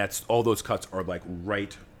 And that's all those cuts are like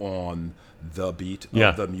right on the beat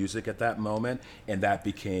of the music at that moment. And that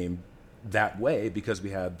became that way because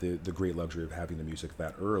we had the great luxury of having the music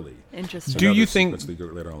that early. Interesting. Do you think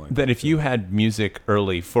that if you had music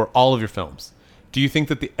early for all of your films, do you think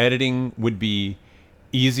that the editing would be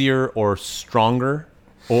easier or stronger,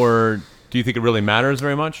 or do you think it really matters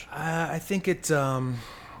very much? I think it.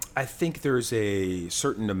 I think there's a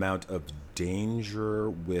certain amount of danger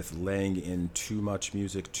with laying in too much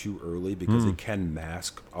music too early because it can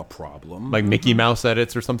mask a problem. Like Mickey Mouse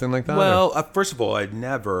edits or something like that? Well, first of all, I'd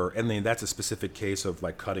never. I mean, that's a specific case of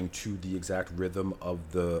like cutting to the exact rhythm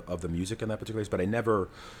of the music in that particular case. But I never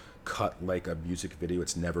cut like a music video.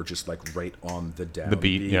 It's never just like right on the down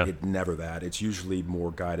beat. Yeah. It never that. It's usually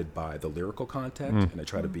more guided by the lyrical content, and I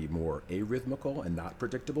try to be more arrhythmical and not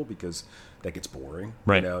predictable because that gets boring,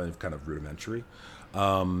 right? And kind of rudimentary.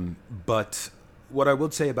 But what I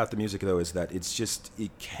would say about the music though is that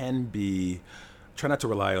it can be. Try not to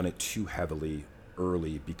rely on it too heavily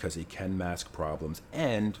early because it can mask problems,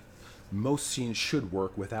 and most scenes should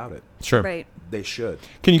work without it. Sure. Right. They should.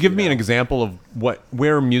 Can you give me an example of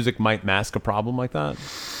where music might mask a problem like that?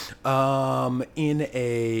 In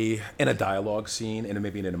a dialogue scene, and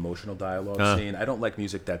maybe in an emotional dialogue scene. I don't like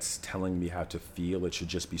music that's telling me how to feel. It should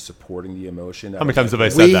just be supporting the emotion. How many times have I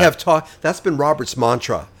said that? We have talked. That's been Robert's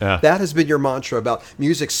mantra. Yeah. That has been your mantra about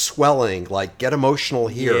music swelling, like get emotional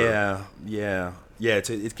here. Yeah.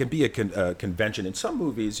 It can be a convention in some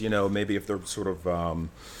movies. Maybe if they're sort of.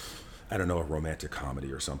 I don't know, a romantic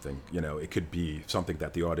comedy or something. It could be something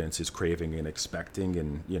that the audience is craving and expecting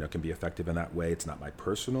and, can be effective in that way. It's not my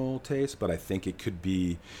personal taste, but I think it could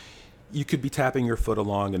be, you could be tapping your foot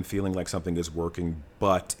along and feeling like something is working,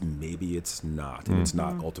 but maybe it's not. And it's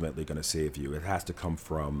not ultimately going to save you. It has to come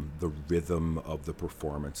from the rhythm of the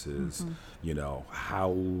performances, how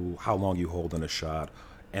long you hold in a shot.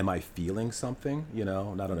 Am I feeling something,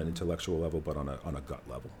 not on an intellectual level, but on a gut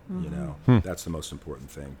level, That's the most important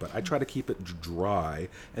thing. But I try to keep it dry,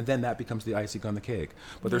 and then that becomes the icing on the cake.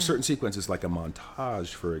 But there's certain sequences, like a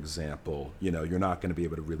montage, for example, you're not going to be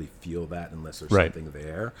able to really feel that unless there's something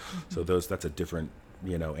there. So that's a different,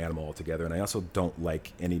 animal altogether. And I also don't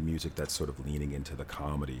like any music that's sort of leaning into the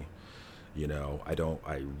comedy.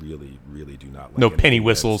 I really, really do not like no penny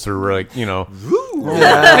whistles or like, try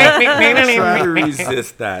to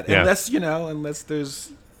resist that. Yeah. Unless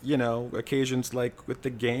there's, occasions like with the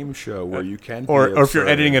game show where you can or if you're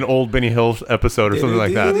editing an old Benny Hill episode or something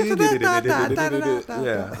like that.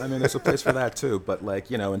 Yeah, I mean, there's a place for that too. But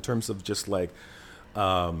in terms of just I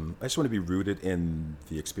just want to be rooted in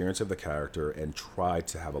the experience of the character and try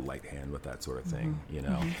to have a light hand with that sort of thing,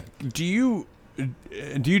 Do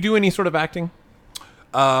you do any sort of acting?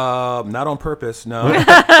 Not on purpose, no.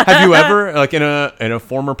 Have you ever, like in a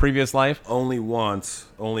former previous life? Only once.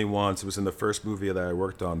 It was in the first movie that I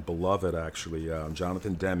worked on, Beloved, actually.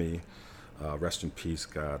 Jonathan Demme, rest in peace,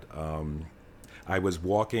 God. I was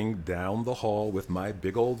walking down the hall with my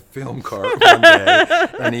big old film cart one day,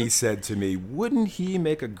 and he said to me, "Wouldn't he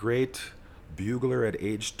make a great bugler at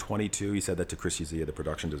age 22?" He said that to Kristiina, the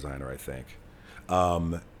production designer, I think.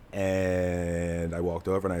 And I walked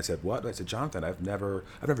over and I said, "What?" I said, "Jonathan, I've never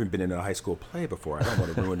been in a high school play before. I don't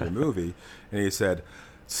want to ruin your movie." And he said,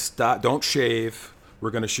 "Stop! Don't shave.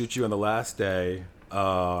 We're going to shoot you on the last day.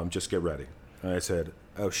 Just get ready." And I said,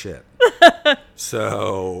 "Oh shit."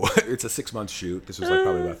 So it's a 6-month shoot. This was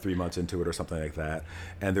probably about 3 months into it or something like that.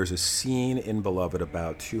 And there's a scene in Beloved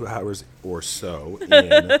about 2 hours or so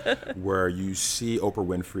where you see Oprah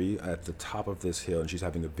Winfrey at the top of this hill, and she's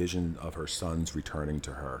having a vision of her sons returning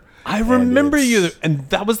to her. I remember you, and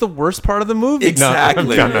that was the worst part of the movie.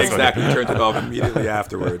 Exactly. Exactly. Turned it off immediately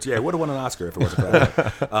afterwards. Yeah, it would have won an Oscar if it wasn't for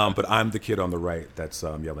that. But I'm the kid on the right that's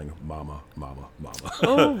yelling, "Mama, mama, mama."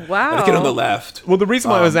 Oh, wow. And the kid on the left. Well, the reason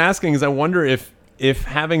why I was asking is I wonder if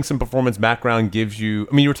having some performance background gives you,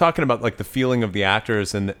 I mean, you were talking about like the feeling of the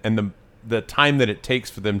actors and the time that it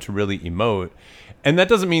takes for them to really emote. And that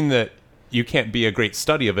doesn't mean that you can't be a great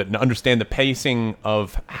study of it and understand the pacing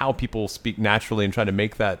of how people speak naturally and try to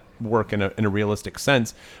make that work in a realistic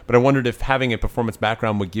sense. But I wondered if having a performance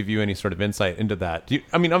background would give you any sort of insight into that.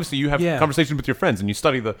 I mean, obviously you have conversations with your friends and you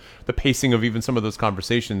study the pacing of even some of those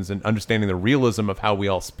conversations and understanding the realism of how we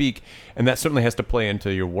all speak. And that certainly has to play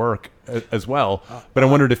into your work as well. But I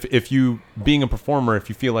wondered if you, being a performer, if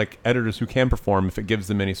you feel like editors who can perform, if it gives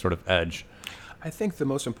them any sort of edge. I think the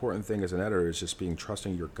most important thing as an editor is just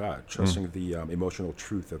trusting your gut, trusting the emotional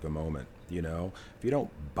truth of the moment. If you don't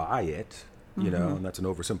buy it, and that's an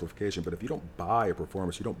oversimplification, but if you don't buy a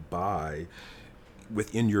performance, you don't buy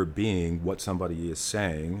within your being what somebody is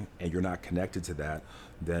saying, and you're not connected to that,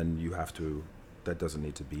 then that doesn't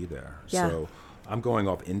need to be there. Yeah. So I'm going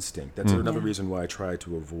off instinct. That's another reason why I try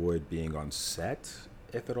to avoid being on set,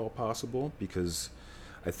 if at all possible, because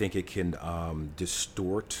I think it can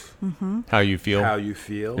distort how you feel.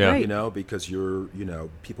 Yeah. Right. Because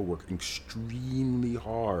people work extremely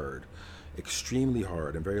hard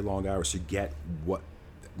and very long hours to get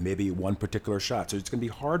maybe one particular shot. So it's going to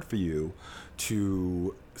be hard for you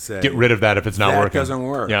to say, get rid of that if it's not that working. doesn't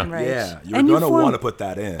work. Yeah. Right. Yeah, you're And you going to form- want to put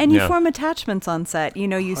that in. And you Yeah. form attachments on set. You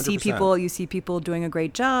know, you see 100%. people doing a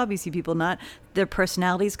great job. You see people not. Their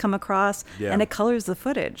personalities come across, Yeah. and it colors the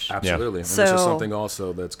footage. Absolutely. And So- there's just something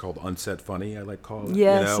also that's called unset funny, I like call it.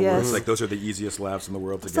 Yes, Where it's yes. like those are the easiest laughs in the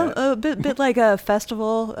world to So get. a bit like a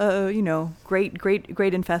festival. You know, great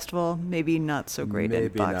in festival. Maybe not so great in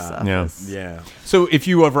Maybe box not. office. Yeah. So if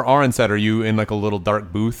you ever are on set, are you in like a little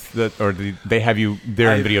dark booth or do they have you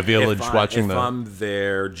there in Video Village watching if the? I'm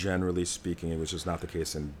there, generally speaking, which is not the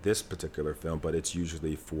case in this particular film, but it's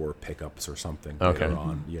usually for pickups or something Okay. later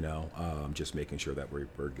on, just making sure that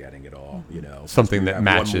we're getting it all, 'cause Something we that have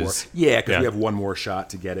one more- matches. Yeah, because Yeah. we have one more shot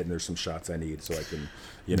to get it, and there's some shots I need so I can,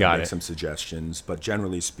 Got make it. some suggestions. But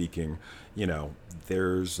generally speaking,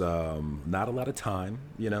 there's not a lot of time,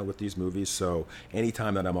 with these movies. So any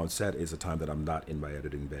time that I'm on set is a time that I'm not in my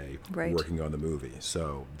editing bay Right. working on the movie.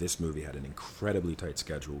 So this movie had an incredibly tight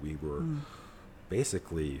schedule. We were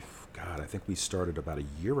basically, I think we started about a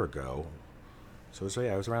year ago. So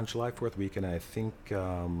it was around July 4th weekend. I think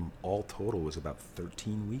all total was about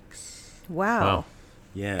 13 weeks. Wow. Wow.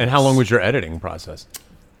 Yeah. And how long was your editing process?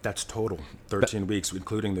 That's total. 13 weeks,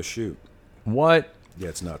 including the shoot. What Yeah,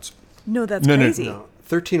 it's nuts. No, that's No, no, crazy. No,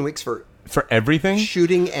 13 weeks for for everything?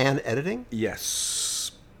 shooting and editing?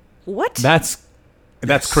 Yes. What? That's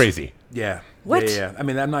Yes. crazy. Yeah. What? Yeah. I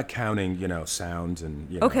mean, I'm not counting, sounds and.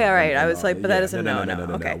 Okay, all right. and I was all. like, but that Yeah, isn't no.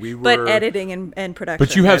 Okay. We But were- editing and production.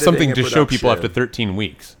 But you have Editing something and to show people production. after 13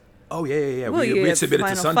 weeks. Oh yeah. Well, you We had submitted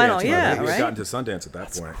to Sundance. final, by the yeah, way. We right? had gotten to Sundance at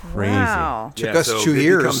that point. Crazy. Wow. Took us so 2 it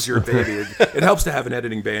years. becomes your baby. It helps to have an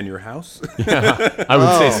editing bay in your house. I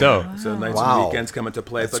would say so. So nights Wow. and weekends come into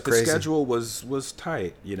play, That's but crazy. the schedule was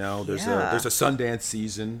tight. There's Yeah. a Sundance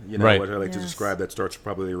season, Right. what I like to Yes. describe that starts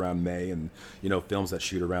probably around May, and films that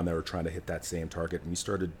shoot around there are trying to hit that same target. And we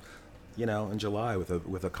started, in July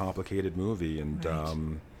with a complicated movie, and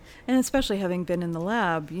And especially having been in the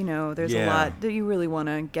lab, there's a Yeah. lot that you really want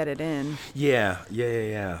to get it in. yeah.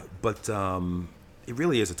 But it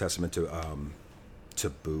really is a testament to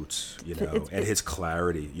Boots, and his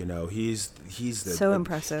clarity. He's So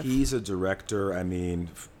impressive. He's a director. I mean,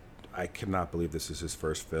 I cannot believe this is his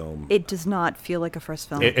first film. It does not feel like a first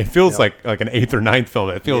film. It feels like an 8th or 9th film.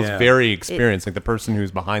 It feels Yeah. very experienced, like the person who's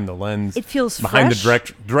behind the lens. It feels behind fresh.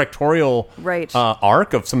 the directorial Right.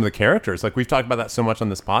 arc of some of the characters. Like we've talked about that so much on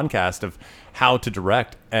this podcast of how to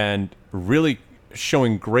direct and really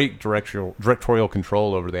showing great directorial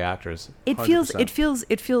control over the actors. It 100%.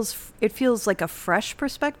 feels like a fresh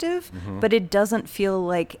perspective, Mm-hmm. but it doesn't feel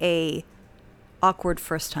like a awkward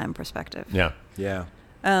first time perspective. Yeah. Yeah.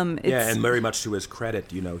 It's, Yeah, and very much to his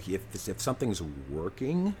credit, if something's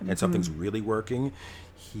working and something's really working,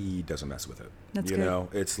 he doesn't mess with it. That's you good. know,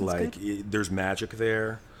 it's That's like there's magic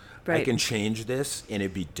there. I Right. can change this and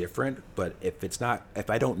it'd be different, but if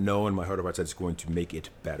I don't know in my heart of hearts that it's going to make it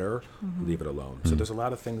better, leave it alone. So there's a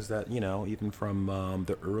lot of things that even from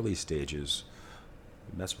the early stages,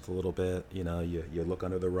 you mess with a little bit. You look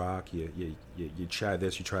under the rock, you try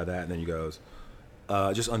this, you try that, and then you goes.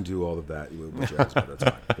 Just undo all of that, which is, but that's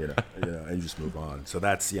fine, and you just move on. So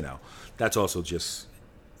that's also just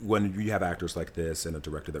when you have actors like this and a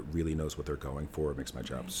director that really knows what they're going for, it makes my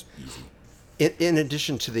job easy. In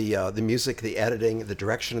addition to the music, the editing, the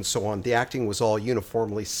direction, and so on, the acting was all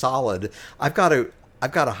uniformly solid. I've got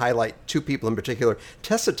to highlight two people in particular.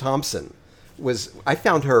 Tessa Thompson I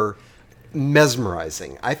found her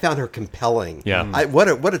mesmerizing. I found her compelling. Yeah.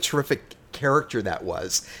 What a terrific character that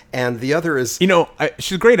was. And the other is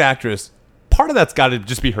She's a great actress. Part of that's got to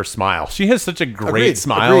just be her smile. She has such a great Agreed,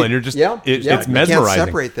 smile, agreed. and you're just it's You mesmerizing. can't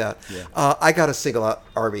separate that. I got to single out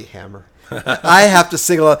Armie Hammer. I have to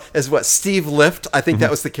single out as Steve Lift. I think that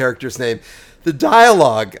was the character's name. The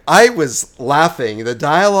dialogue, I was laughing. The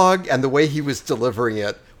dialogue and the way he was delivering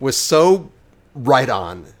it was so right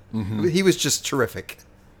on. He was just terrific.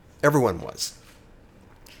 Everyone was.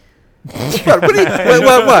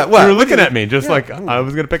 What? You were looking at me just like I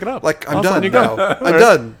was going to pick it up. Like I'm I'll done let you go. now. I'm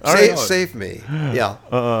done. All right. Save me.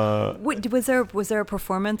 Yeah. Wait, was there a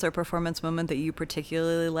performance or performance moment that you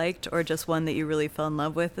particularly liked, or just one that you really fell in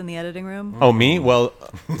love with in the editing room? Oh, me? Well,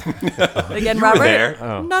 Again, Robert, there.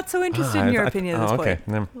 I'm not so interested in your opinion at this okay. point.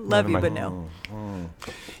 Never Love you, mind. but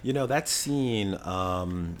no. That scene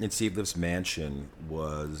in Steve Lift's mansion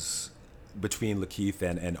was between Lakeith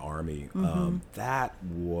and Armie. That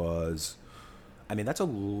was, that's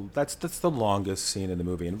the longest scene in the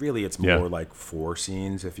movie, and really it's more like 4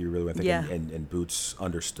 scenes if you really want to think. Yeah. And Boots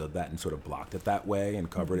understood that and sort of blocked it that way and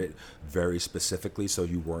covered it very specifically, so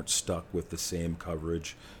you weren't stuck with the same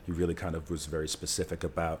coverage. He really kind of was very specific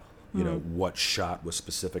about what shot was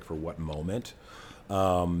specific for what moment.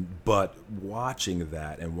 But watching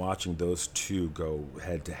that and watching those two go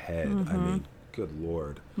head to head, I mean, good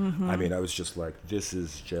Lord. I mean, I was just like, this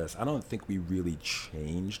is just, I don't think we really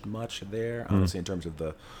changed much there, honestly, in terms of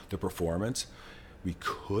the performance. We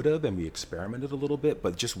could have, and we experimented a little bit,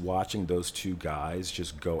 but just watching those two guys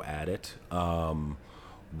just go at it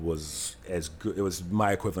was as good. It was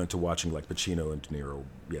my equivalent to watching like Pacino and De Niro,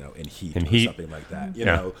 in Heat or something like that. You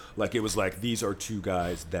know, like it was like these are two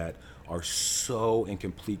guys that are so in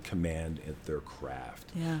complete command at their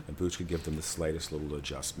craft. Yeah. And Booch could give them the slightest little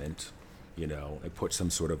adjustment, and put some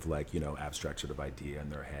sort of like, abstract sort of idea in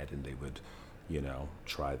their head, and they would,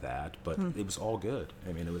 try that. But it was all good.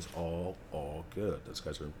 I mean, it was all good. Those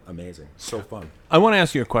guys are amazing. So fun. I want to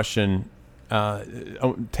ask you a question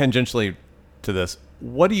tangentially to this.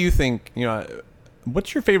 What do you think,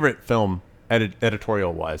 what's your favorite film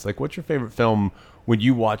editorial-wise? Like, what's your favorite film when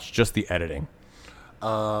you watch just the editing?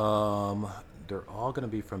 They're all going to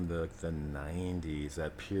be from the 90s,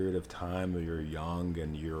 that period of time where you're young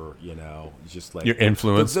and you're, just like... You're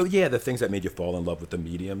influenced. The things that made you fall in love with the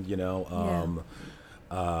medium,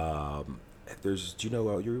 There's,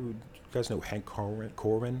 you guys know Hank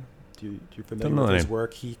Corwin? Do you familiar with his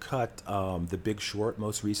work? He cut The Big Short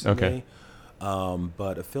most recently. Okay.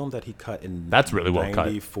 But a film that he cut in... That's really well cut.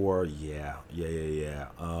 94, yeah.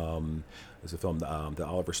 There's a film, the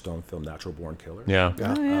Oliver Stone film, Natural Born Killer. Yeah.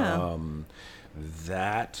 Oh, yeah.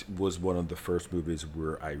 That was one of the first movies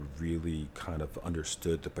where I really kind of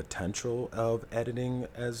understood the potential of editing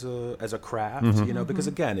as a craft, because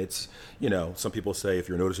again, it's, some people say if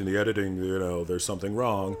you're noticing the editing, there's something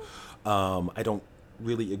wrong. I don't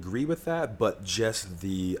really agree with that, but just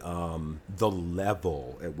the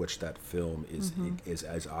level at which that film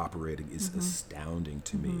is operating is astounding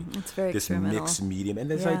to me. It's very this mixed medium, and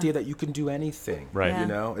this idea that you can do anything, right?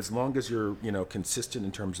 As long as you're consistent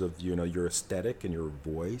in terms of your aesthetic and your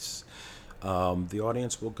voice. The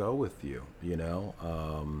audience will go with you,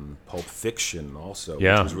 Pulp Fiction also, which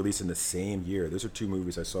was released in the same year. Those are two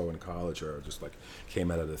movies I saw in college or just like came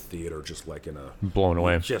out of the theater just like in a... Blown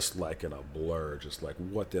away. Just like in a blur, just like,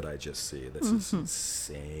 what did I just see? This is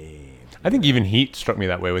insane. I think even Heat struck me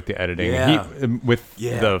that way with the editing. Yeah. Heat, with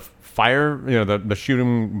the fire, the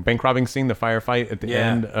shooting, bank robbing scene, the firefight at the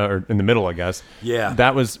end, or in the middle, I guess. Yeah.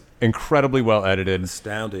 That was incredibly well edited.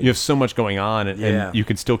 Astounding. You have so much going on, and you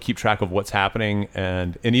can still keep track of what's happening.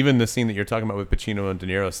 And even the scene that you're talking about with Pacino and De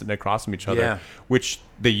Niro sitting across from each other, which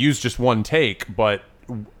they use just one take, but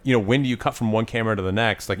when do you cut from one camera to the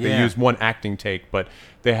next? Like they used one acting take, but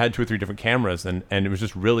they had 2 or 3 different cameras, and it was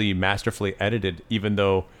just really masterfully edited, even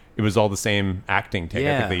though it was all the same acting take.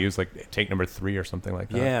 I think they used like take number 3 or something like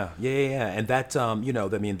that. Yeah. And that,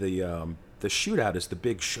 the shootout is the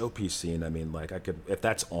big showpiece scene. I mean, like I could, if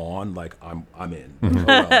that's on, like I'm in.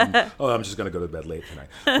 I'm just gonna go to bed late tonight.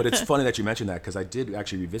 But it's funny that you mentioned that, because I did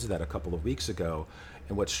actually revisit that a couple of weeks ago,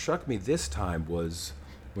 and what struck me this time was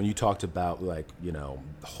when you talked about like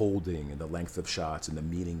holding and the length of shots and the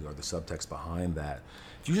meaning or the subtext behind that.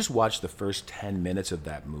 If you just watch the first 10 minutes of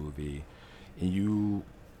that movie, and you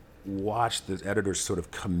watch the editor's sort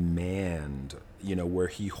of command, where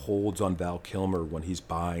he holds on Val Kilmer when he's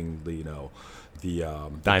buying the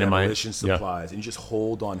demolition supplies, and you just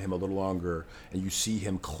hold on him a little longer, and you see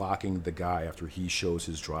him clocking the guy after he shows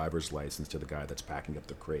his driver's license to the guy that's packing up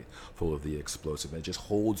the crate full of the explosive, and it just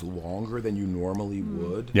holds longer than you normally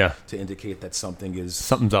would to indicate that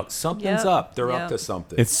something's up. Something's up. They're up to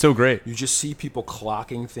something. It's so great. You just see people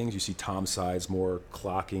clocking things. You see Tom Sizemore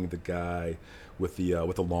clocking the guy with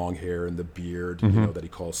the long hair and the beard, that he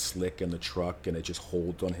calls slick in the truck, and it just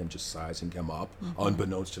holds on him, just sizing him up,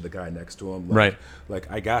 unbeknownst to the guy next to him. Like,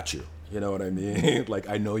 I got you. You know what I mean? Like,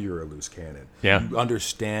 I know you're a loose cannon. Yeah. You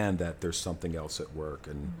understand that there's something else at work,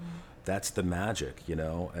 and that's the magic,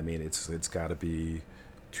 I mean, it's got to be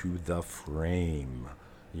to the frame.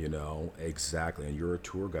 Exactly. And you're a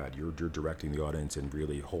tour guide. You're directing the audience and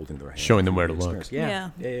really holding their hand. Showing them where to look. Yeah.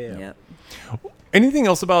 Anything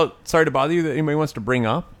else about Sorry to Bother You that anybody wants to bring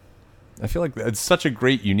up? I feel like it's such a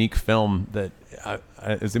great, unique film that...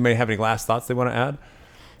 does anybody have any last thoughts they want to add?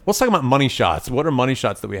 Let's talk about money shots. What are money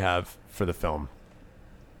shots that we have for the film?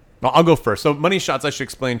 I'll go first. So money shots, I should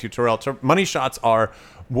explain to Terel. Money shots are,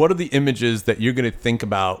 what are the images that you're going to think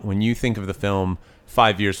about when you think of the film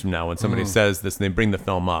 5 years from now when somebody says this and they bring the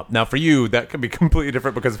film up? Now, for you, that could be completely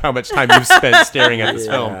different because of how much time you've spent staring at this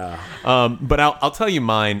film. But I'll tell you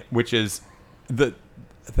mine, which is that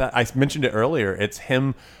I mentioned it earlier. It's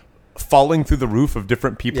him falling through the roof of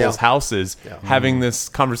different people's houses, having this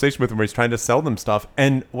conversation with them where he's trying to sell them stuff.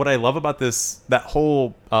 And what I love about that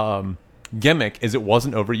whole gimmick is it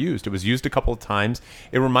wasn't overused. It was used a couple of times.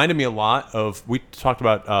 It reminded me a lot of, we talked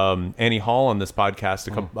about Annie Hall on this podcast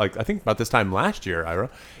I think about this time last year, Ira,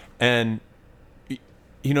 and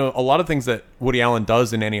you know, a lot of things that Woody Allen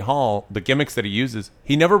does in Annie Hall, the gimmicks that he uses,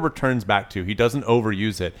 he never returns back to. He doesn't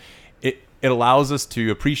overuse it. It allows us to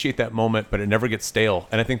appreciate that moment, but it never gets stale.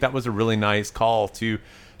 And I think that was a really nice call to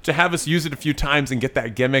have us use it a few times and get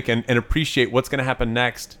that gimmick and appreciate what's going to happen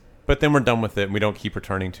next. But then we're done with it and we don't keep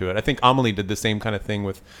returning to it. I think Amelie did the same kind of thing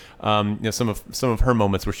with you know, some of her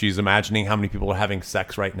moments where she's imagining how many people are having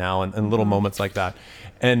sex right now and little moments like that.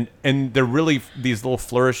 And they're really these little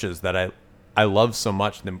flourishes that I love so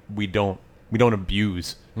much that we don't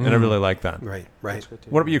abuse. And I really like that. Right.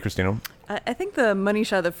 What about you, Kristiina? I think the money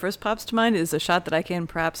shot that first pops to mind is a shot that I can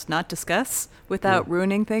perhaps not discuss without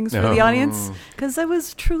ruining things for the audience, because that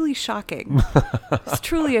was truly shocking. It's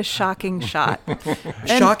truly a shocking shot.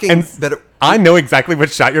 Shocking that I know exactly what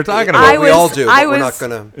shot you're talking about. we all do, but we're not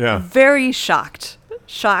going to. Very shocked.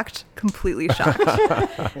 Completely shocked.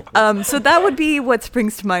 So that would be what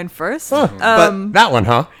springs to mind first. But that one,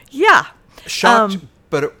 huh? Yeah. Shocked,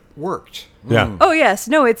 but it worked. Yeah. Oh yes,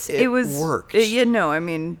 no, it was worked. I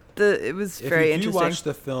mean, it was very interesting. If you watch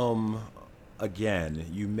the film again,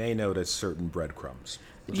 you may notice certain breadcrumbs.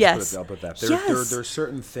 Yes. I'll put that. Yes. There are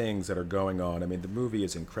certain things that are going on. I mean, the movie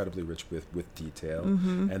is incredibly rich with detail,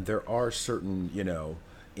 and there are certain, you know,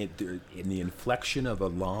 in the inflection of a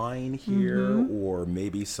line here, or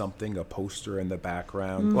maybe a poster in the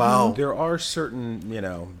background. Wow. There are certain, you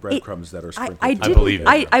know, breadcrumbs that are sprinkled. I believe you.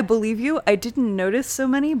 I believe you. I didn't notice so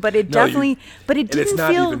many, but it definitely, but it didn't it's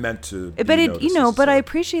not feel, even meant to be but it, noticed, you know, but I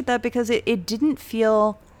appreciate that because it didn't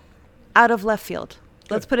feel out of left field.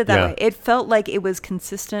 Let's put it that way. It felt like it was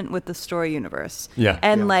consistent with the story universe. Yeah.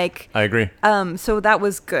 And like, I agree. So that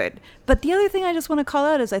was good. But the other thing I just want to call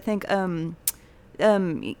out is I think, you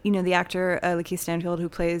know, the actor Lakeith Stanfield who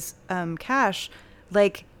plays Cash,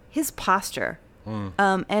 like his posture,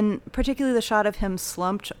 and particularly the shot of him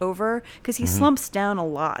slumped over, because he slumps down a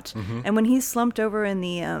lot, and when he's slumped over in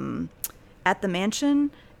the at the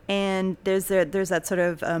mansion, and there's that sort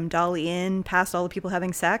of dolly in past all the people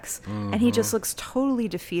having sex, and he just looks totally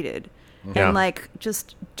defeated and like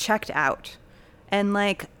just checked out, and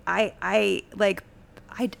like I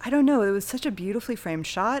don't know. It was such a beautifully framed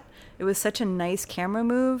shot. It was such a nice camera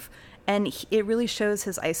move. And it really shows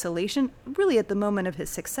his isolation, really at the moment of his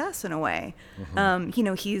success in a way. You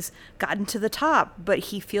know, he's gotten to the top, but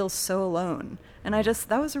he feels so alone. And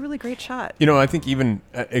that was a really great shot. You know, I think even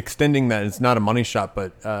extending that, it's not a money shot,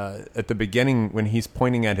 but at the beginning when he's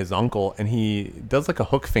pointing at his uncle and he does like a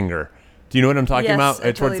hook finger. Do you know what I'm talking about?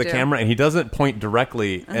 I Towards totally the do. camera, and he doesn't point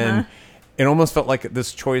directly. And it almost felt like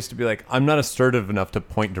this choice to be like, I'm not assertive enough to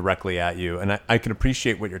point directly at you. And I can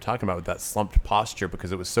appreciate what you're talking about with that slumped posture,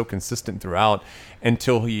 because it was so consistent throughout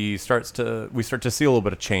until we start to see a little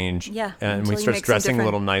bit of change. Yeah. And we start dressing a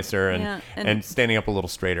little nicer and standing up a little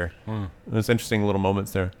straighter. There's interesting little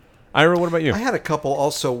moments there. Ira, what about you? I had a couple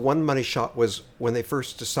also. One money shot was when they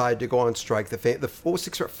first decided to go on strike. What was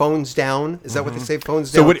the phones down? Is that what they say?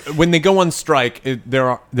 Phones down? So when they go on strike,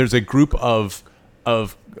 there's a group of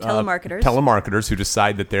telemarketers who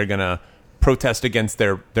decide that they're going to protest against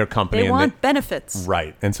their company. They want benefits.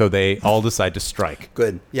 Right. And so they all decide to strike.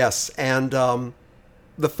 Good. Yes. And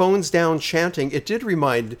the phones down chanting, it did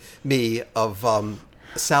remind me of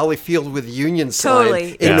Sally Field with Union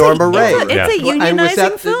sign in Norma Ray. It's a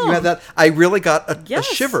unionizing film. You had that. I really got a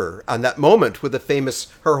shiver on that moment with the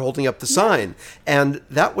famous her holding up the sign. And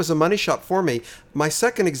that was a money shot for me. My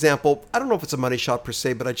second example, I don't know if it's a money shot per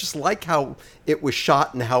se, but I just like how it was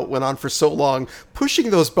shot and how it went on for so long, pushing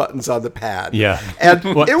those buttons on the pad. Yeah. And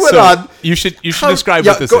it went on. You should describe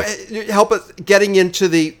what this is. Help us getting into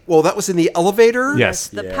that was in the elevator? Yes.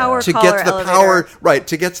 The power to collar get to the elevator. power, right,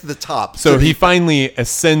 to get to the top. So he finally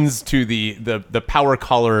ascends to the power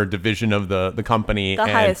collar division of the company. The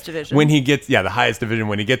highest division. When he gets, the highest division,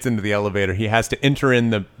 when he gets into the elevator, he has to enter in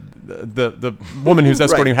the woman who's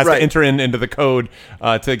escorting him has to enter into the code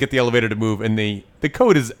to get the elevator to move, and the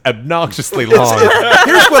code is obnoxiously long.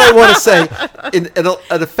 Here's what I want to say in an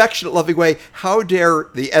affectionate, loving way. How dare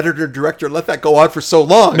the editor-director let that go on for so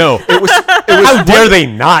long? No. It was How dare they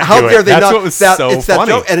not How do dare it? they That's not? what was It's so that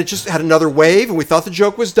funny. joke, and it just had another wave, and we thought the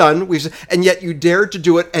joke was done. And yet you dared to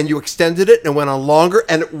do it, and you extended it, and it went on longer,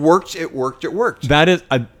 and it worked. That is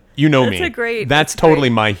you know That's me. That's totally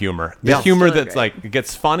my humor. The Yeah. humor Totally that's great. like it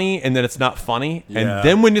gets funny and then it's not funny, Yeah. and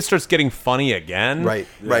then when it starts getting funny again, Right.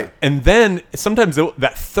 and then sometimes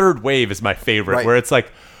that third wave is my favorite, Right. where it's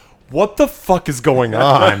like, what the fuck is going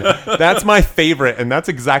on? That's my favorite, and that's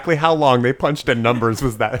exactly how long they punched in numbers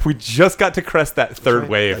was that. We just got to crest that third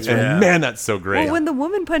wave, and man, that's so great. Well, when the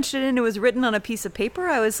woman punched it in, it was written on a piece of paper.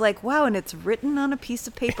 I was like, wow, and it's written on a piece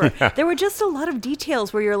of paper. Yeah. There were just a lot of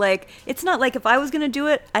details where you're like, it's not like if I was going to do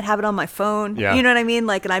it, I'd have it on my phone. Yeah. You know what I mean?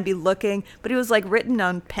 Like, and I'd be looking, but it was like written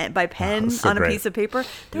on pen on a piece of paper.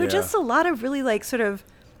 There were just a lot of really like sort of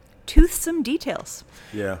toothsome details.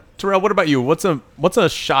 Yeah. Terrell, what about you? What's a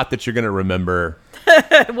shot that you're going to remember?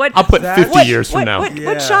 I'll put 50 years from now.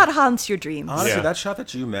 What shot haunts your dreams? Honestly, that shot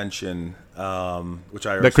that you mentioned, which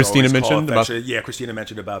I that Kristiina mentioned about, Kristiina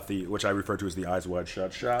mentioned about which I refer to as the eyes wide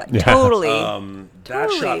shut shot. Yeah. Totally.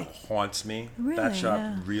 That shot haunts me. Really, that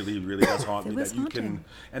shot really does haunt me. That you can,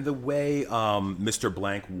 and the way Mr.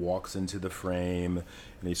 Blank walks into the frame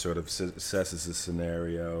and he sort of assesses the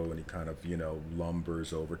scenario and he kind of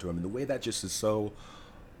lumbers over to him, and the way that just is so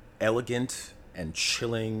elegant and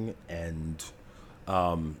chilling and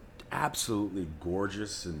absolutely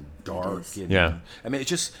gorgeous and dark. And, I mean, it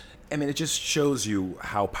just shows you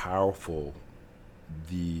how powerful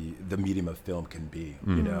the medium of film can be.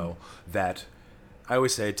 That I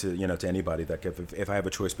always say to anybody that if I have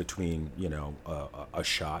a choice between a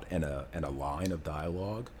shot and a line of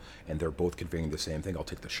dialogue, and they're both conveying the same thing, I'll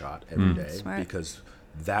take the shot every day. Smart. Because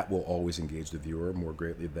that will always engage the viewer more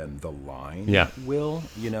greatly than the line will,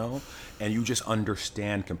 and you just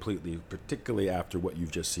understand completely, particularly after what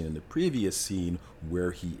you've just seen in the previous scene,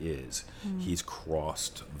 where he is. He's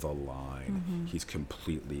crossed the line. He's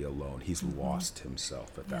completely alone. He's lost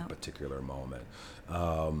himself at that particular moment.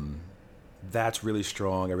 That's really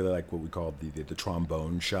strong. I really like what we call the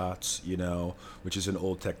trombone shots, which is an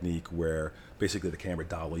old technique where basically the camera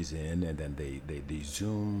dollies in and then they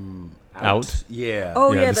zoom out. Yeah.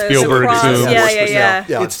 Oh yeah, the Spielberg zoom.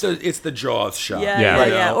 Yeah. It's the Jaws shot.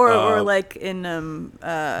 Yeah. Or like in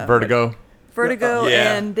Vertigo.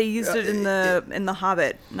 And they used it in the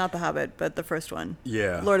Hobbit, not the Hobbit, but the first one.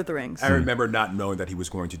 Yeah, Lord of the Rings. I remember not knowing that he was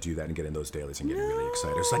going to do that and getting those dailies and getting really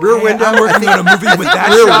excited. It's like, Rear Window. I'm working on a movie with that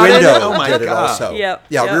Rear shot. Window Oh my did it God. also. Yep.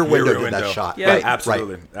 Yeah, Rear Window did that shot. Yeah. Right.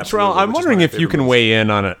 Absolutely. Terrell, I'm wondering if you can weigh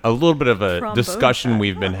in on a little bit of a discussion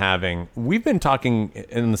we've been having. We've been talking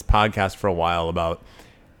in this podcast for a while about,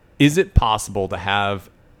 is it possible to have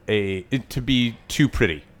it to be too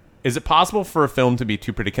pretty? Is it possible for a film to be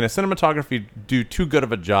too pretty? Can a cinematography do too good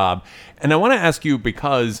of a job? And I want to ask you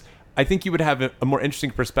because I think you would have a more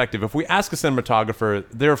interesting perspective. If we ask a cinematographer,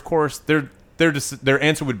 their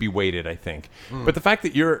answer would be weighted, I think. But the fact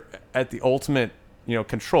that you're at the ultimate,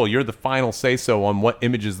 control, you're the final say-so on what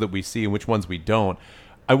images that we see and which ones we don't.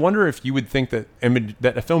 I wonder if you would think that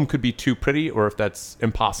that a film could be too pretty, or if that's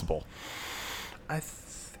impossible.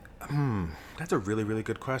 That's a really, really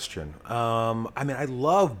good question. I mean, I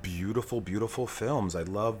love beautiful, beautiful films. I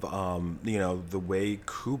love, the way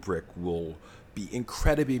Kubrick will be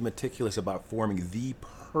incredibly meticulous about forming the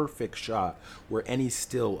perfect shot where any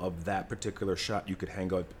still of that particular shot you could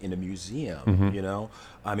hang up in a museum,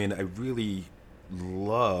 I mean, I really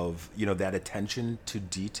love, that attention to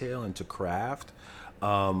detail and to craft.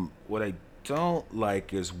 What I don't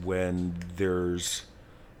like is when there's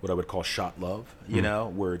what I would call shot love,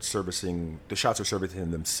 where it's the shots are servicing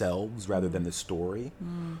themselves rather than the story.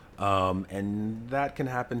 And that can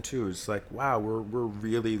happen too. It's like, wow, we're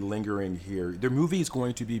really lingering here. The movie is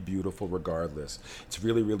going to be beautiful regardless. It's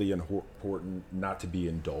really, really important not to be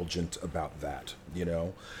indulgent about that,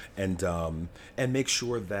 and make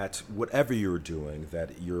sure that whatever you're doing,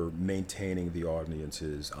 that you're maintaining the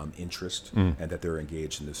audience's interest and that they're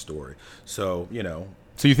engaged in the story. So,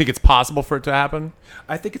 So you think it's possible for it to happen?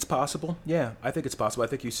 I think it's possible. Yeah, I think it's possible. I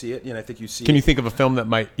think you see it. I think you see. Can you think of a film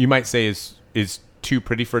that you might say is too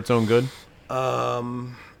pretty for its own good? I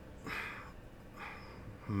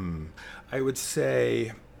would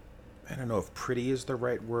say, I don't know if pretty is the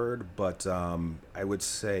right word, but I would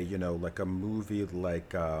say, like a movie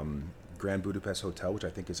like Grand Budapest Hotel, which I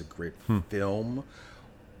think is a great film.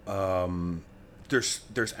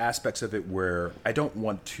 There's aspects of it where I don't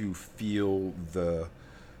want to feel the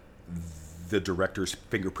director's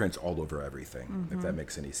fingerprints all over everything, if that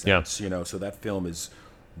makes any sense. Yeah. So that film is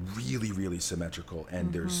really, really symmetrical,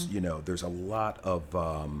 and there's a lot of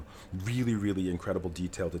really, really incredible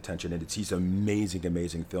detailed attention, and he's an amazing,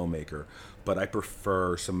 amazing filmmaker. But I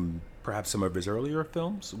prefer some perhaps some of his earlier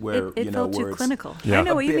films, where It felt too clinical. Yeah. I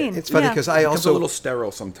know what you mean. It's funny because I it becomes a also little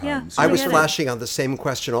sterile sometimes. Yeah. I was get it. flashing on the same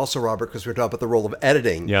question also, Robert, because we were talking about the role of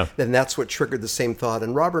editing. Yeah. And that's what triggered the same thought.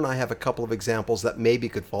 And Robert and I have a couple of examples that maybe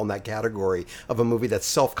could fall in that category of a movie that's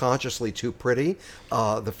self-consciously too pretty.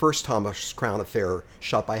 The first Thomas Crown Affair,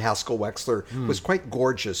 shot by Haskell Wexler, was quite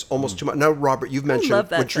gorgeous, almost too much. Now, Robert, you've mentioned love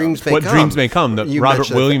that What Dreams May What Come. Dreams May Come, the You Robert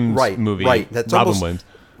mentioned Williams right, movie. Right. That's Robin almost,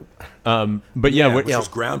 Williams. But yeah, which what, was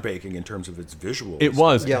groundbreaking in terms of its visuals. it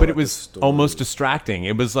was, Yeah. but it was almost distracting.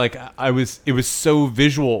 It was like it was so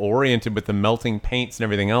visual oriented with the melting paints and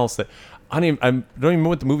everything else that I don't even know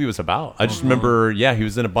what the movie was about. I just remember, he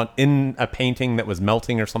was in a painting that was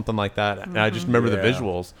melting or something like that. And I just remember the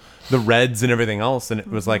visuals, the reds and everything else, and it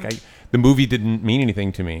was like the movie didn't mean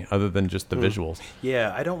anything to me other than just the visuals.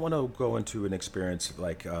 Yeah, I don't want to go into an experience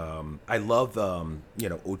like I love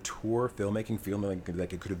auteur filmmaking, feeling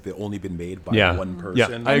like it could have only been made by one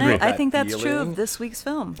person. Yeah, I agree. I think that's true of this week's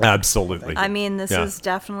film. Absolutely. I mean, this was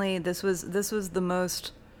the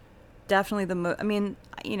most. Definitely the most. I mean,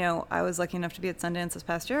 I was lucky enough to be at Sundance this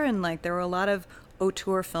past year, and like there were a lot of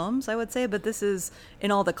auteur films, I would say, but this is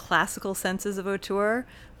in all the classical senses of auteur,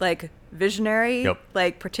 like visionary,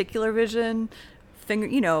 like particular vision,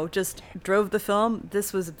 just drove the film.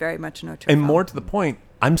 This was very much an auteur And film. more to the point,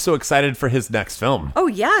 I'm so excited for his next film. Oh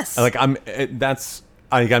yes, Like I'm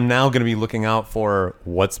now going to be looking out for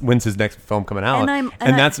when's his next film coming out, And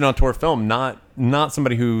that's an auteur film, not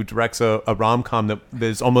somebody who directs a rom-com that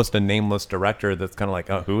there's almost a nameless director that's kind of like,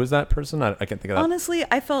 who is that person? I can't think of that. Honestly,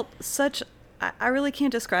 I felt such. I really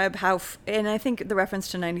can't describe how, and I think the reference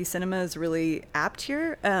to 90s cinema is really apt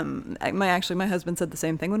here. My husband said the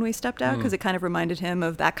same thing when we stepped out, because it kind of reminded him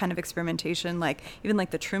of that kind of experimentation, like even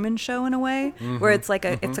like the Truman Show in a way, where it's like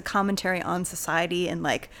it's a commentary on society and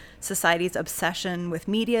like society's obsession with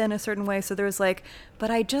media in a certain way. So there was like,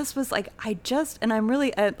 but I just was like, and I'm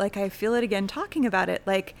really like, I feel it again talking about it,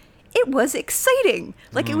 like it was exciting.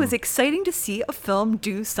 Like it was exciting to see a film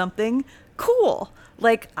do something cool.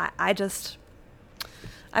 Like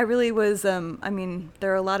I really was. I mean,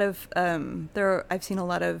 there are a lot of I've seen a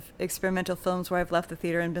lot of experimental films where I've left the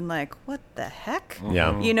theater and been like, "What the heck?"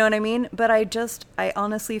 Yeah. You know what I mean? But I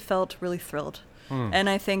honestly felt really thrilled, and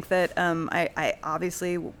I think that I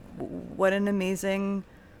obviously what an amazing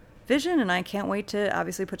vision, and I can't wait to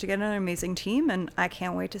obviously put together an amazing team, and I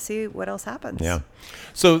can't wait to see what else happens. Yeah.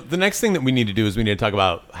 So the next thing that we need to do is we need to talk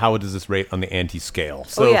about how does this rate on the anti-scale.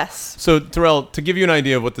 So, yes. So Terel, to give you an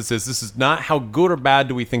idea of what this is not how good or bad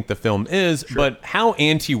do we think the film is, but how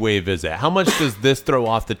anti-wave is it? How much does this throw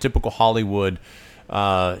off the typical Hollywood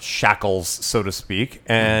shackles, so to speak?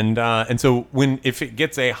 And so if it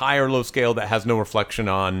gets a high or low scale, that has no reflection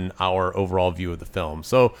on our overall view of the film.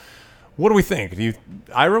 So what do we think?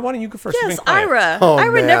 Ira, why don't you go first? Yes, Ira. Oh,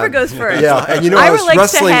 Ira man. never goes first. Yeah, and I Ira was likes to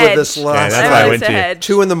wrestling with hedge. this last that's Ira why I likes went to to you. hedge.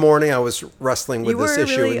 2 a.m. I was wrestling with You this were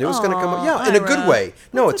issue, really- and it was going to come up. Yeah, Aw, in a good Ira. way.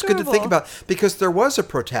 No, That's it's good to think adorable. about, because there was a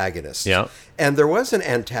protagonist, Yeah. and there was an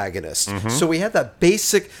antagonist. So we had that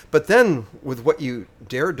basic, but then with what you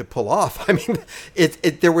dared to pull off, I mean,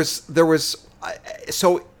 there was.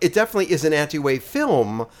 So it definitely is an anti-wave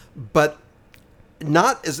film, but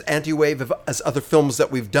not as anti-wave as other films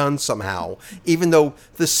that we've done somehow, even though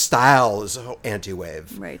the style is so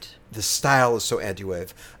anti-wave. Right. The style is so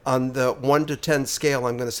anti-wave. On the 1 to 10 scale,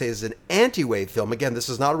 I'm going to say is an anti-wave film. Again, this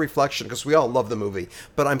is not a reflection, because we all love the movie,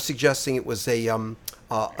 but I'm suggesting it was a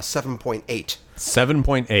 7.8.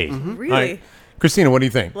 7.8. Really? All right. Kristiina, what do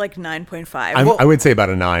you think? Like 9.5. I would say about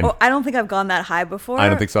a 9. Well, I don't think I've gone that high before. I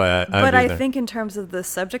don't think so. I but I either. think in terms of the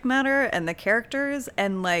subject matter and the characters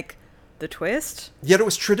and like the twist. Yet it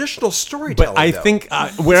was traditional storytelling. But I though. think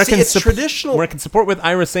where See, I can it's traditional. where I can support what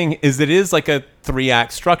Ira's saying is it is like a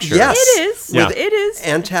 3-act structure. Yes. It is. Yeah. It is.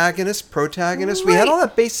 Antagonist, protagonist. We had all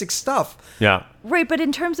that basic stuff. Yeah. Right, but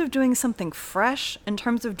in terms of doing something fresh, in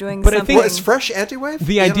terms of doing But I something... think- Well, is fresh anti-wave?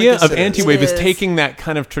 The Yeah, I idea guess of it is. anti-wave is It is. taking that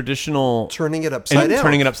kind of traditional Turning it upside and down.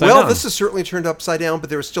 turning it upside well, down. this is certainly turned upside down, but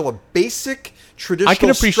there was still a basic traditional I can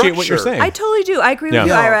appreciate what you're structure. saying. I totally do. I agree Yeah. with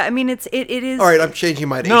you, Yeah. Ira. I mean, it is... All right, I'm changing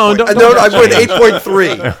mine to No, 8. don't- No, don't I'm going to change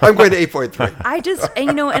 8.3. I'm going to 8.3. I just,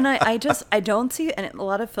 and, I don't see, and a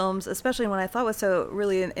lot of films, especially when I thought was so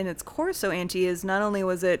really in its core so anti, is not only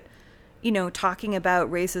was it, talking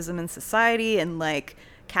about racism in society and like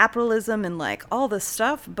capitalism and like all this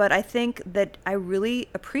stuff, but I think that I really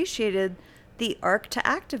appreciated the arc to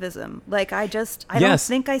activism. Like I don't Yes.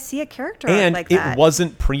 think I see a character arc and like that. it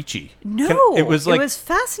wasn't preachy. No, it was like it was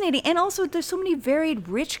fascinating, and also there's so many varied,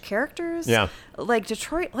 rich characters. Yeah. like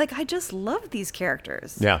Detroit. Like I just love these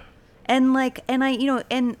characters. yeah. And like, and I,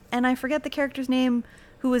 and I forget the character's name,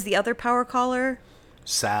 who was the other power caller.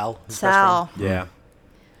 Sal. his best Sal. friend. Yeah.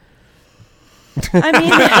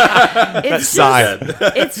 I mean, Sigh.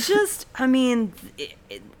 it's just. I mean,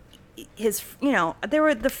 his. There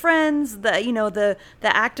were the friends, the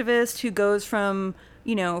activist who goes from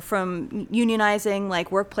from unionizing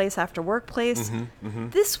like workplace after workplace.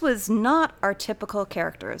 This was not our typical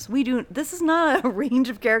characters. This is not a range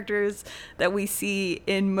of characters that we see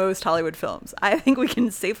in most Hollywood films. I think we can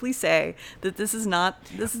safely say that this is not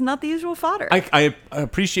the usual fodder. I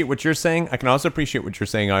appreciate what you're saying. I can also appreciate what you're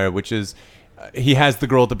saying, Ira, which is he has the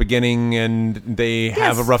girl at the beginning and they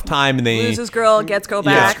have a rough time and they lose his girl, gets go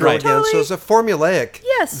back. right. Again, so it's a formulaic.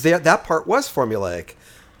 Yes. That part was formulaic.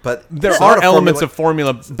 But there are elements of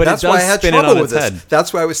formula, but that's it why I does had spin it trouble on with its this. head.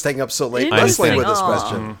 That's why I was staying up so late wrestling with this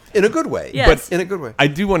question in a good way. Yes. But in a good way. I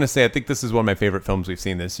do want to say I think this is one of my favorite films we've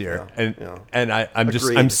seen this year, and I'm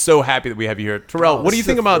Agreed. so happy that we have you here, Terel. What do you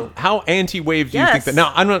think about how anti-wave do you think Yes. that?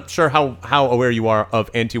 Now I'm not sure how aware you are of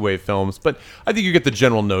anti-wave films, but I think you get the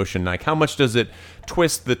general notion. Like, how much does it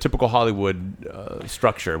twist the typical Hollywood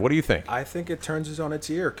structure? What do you think? I think it turns it on its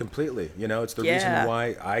ear completely. It's the Yeah. reason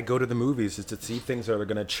why I go to the movies is to see things that are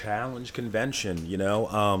going to challenge convention.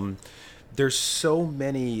 There's so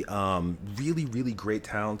many really, really great,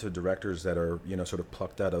 talented directors that are sort of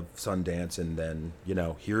plucked out of Sundance, and then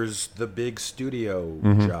here's the big studio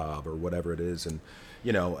job or whatever it is, and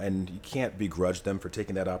and you can't begrudge them for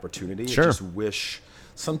taking that opportunity. Sure. I just wish.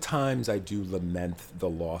 Sometimes I do lament the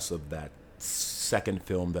loss of that second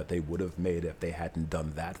film that they would have made if they hadn't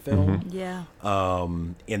done that film. Yeah.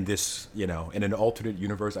 In this, in an alternate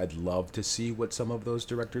universe, I'd love to see what some of those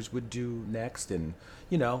directors would do next. And,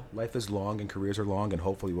 life is long and careers are long, and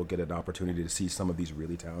hopefully we'll get an opportunity to see some of these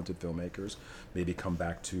really talented filmmakers maybe come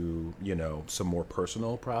back to, some more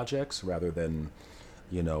personal projects rather than,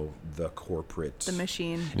 the corporate. The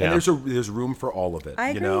machine. Yeah. And there's room for all of it. I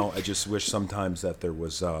agree. I just wish sometimes that there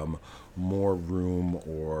was more room,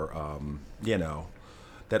 or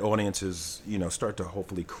that audiences start to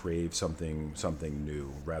hopefully crave something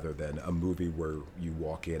new rather than a movie where you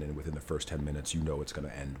walk in and within the first 10 minutes it's going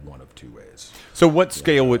to end one of two ways. So what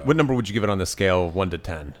scale? What number would you give it on the scale of 1 to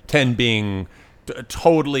 10? 10 being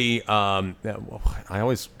totally. I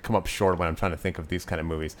always come up short when I'm trying to think of these kind of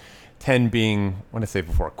movies. 10 being, what did I say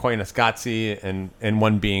before, Koyaanisqatsi, and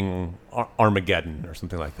 1 being Armageddon or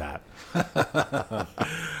something like that.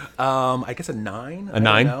 I guess a 9. A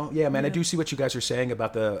 9? Yeah, man, I do see what you guys are saying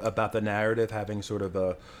about the narrative having sort of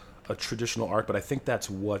a traditional arc, but I think that's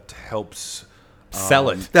what helps Sell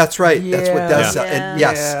it. That's right. That's what does. Yeah. And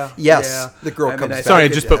Yeah. yes. The girl comes back. Sorry, I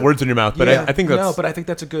just put words in your mouth, but I think that's no, but I think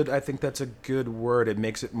that's a good word. It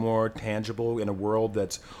makes it more tangible in a world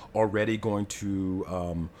that's already going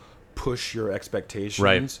to push your expectations.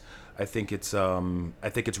 Right. I think it's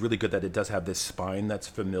really good that it does have this spine that's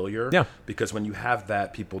familiar. Yeah. Because when you have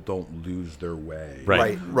that, people don't lose their way.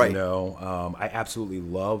 Right. Right. I absolutely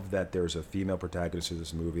love that there's a female protagonist in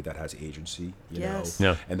this movie that has agency. Yes.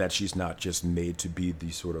 Yeah. And that she's not just made to be the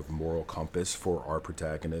sort of moral compass for our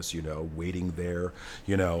protagonist. Waiting there.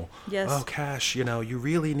 Yes. Oh, Cash. You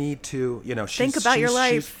really need to. Think about your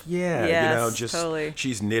life. Yeah. Yes, just totally.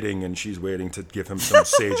 she's knitting and she's waiting to give him some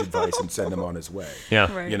sage advice and send him on his way.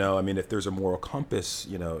 Yeah. Right. If there's a moral compass,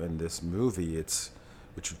 in this movie, it's,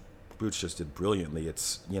 which Boots just did brilliantly,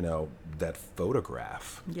 it's, that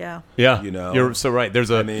photograph. Yeah. Yeah, you're so right. There's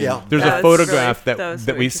a photograph that was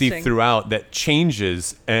that we see interesting. throughout that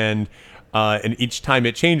changes, and each time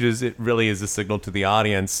it changes, it really is a signal to the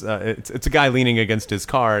audience. It's a guy leaning against his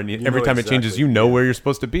car, and every time it changes, where you're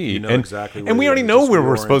supposed to be. Exactly. And we already know where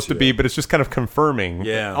we're supposed to be, but it's just kind of confirming.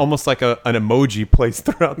 Yeah. Almost like an emoji placed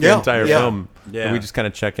throughout the entire film. Yeah. That we just kind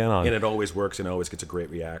of check in on. And it always works, and it always gets a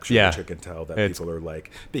great reaction. Yeah. Which I can tell that people are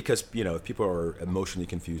like, because if people are emotionally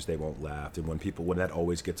confused, they won't laugh, and when that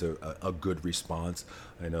always gets a good response,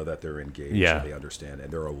 I know that they're engaged. Yeah. And they understand,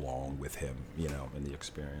 and they're along with him, in the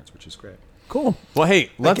experience, which is great. Cool. Well,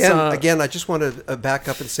 hey, let's Again, I just want to back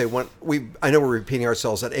up and say I know we're repeating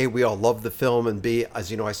ourselves that A, we all love the film, and B,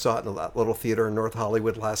 as you know, I saw it in a little theater in North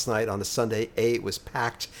Hollywood last night on a Sunday. A, it was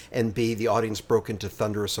packed, and B, the audience broke into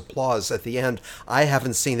thunderous applause at the end. I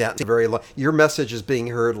haven't seen that in very long. Your message is being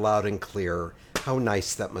heard loud and clear. How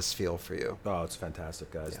nice that must feel for you. Oh, it's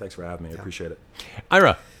fantastic, guys. Thanks for having me. I appreciate it.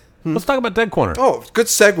 Ira, let's talk about Dead Corner. Oh, good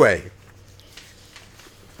segue.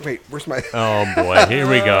 Wait, where's my... Oh, boy. Here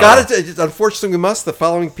we go. Got it. Unfortunately, we must. The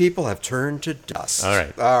following people have turned to dust. All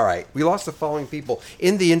right. All right. We lost the following people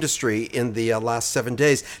in the industry in the last 7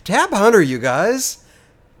 days. Tab Hunter, you guys.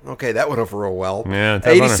 Okay, that went over real well. Yeah,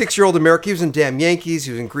 Tab Hunter. 86-year-old American. He was in Damn Yankees.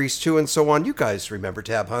 He was in Grease 2 and so on. You guys remember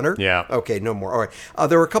Tab Hunter? Yeah. Okay, no more. All right.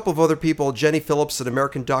 There were a couple of other people. Jenny Phillips, an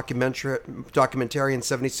American documentarian,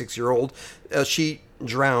 76-year-old. She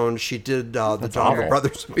drowned. She did the Donovan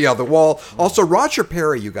Brothers. Yeah, The Wall. Also, Roger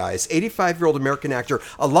Perry, you guys, 85-year-old American actor.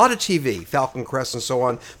 A lot of TV, Falcon Crest and so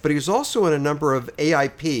on. But he was also in a number of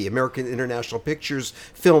AIP, American International Pictures,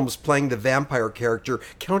 films playing the vampire character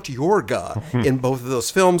Count Yorga in both of those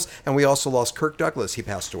films. And we also lost Kirk Douglas. He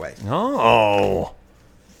passed away. Oh,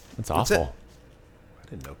 that's awful. it. I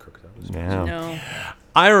didn't know Kirk Douglas. Yeah. No.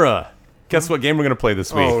 Ira, guess what game we're going to play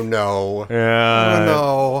this week? Oh, no. Yeah.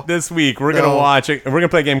 Oh, no. This week we're No. going to watch it. We're going to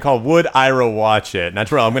play a game called Would Ira Watch It? Now,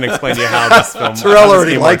 Terrell, I'm going to explain to you how this film. Terrell how this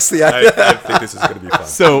already game likes works. the idea. I think this is going to be fun.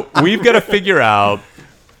 So we've got to figure out,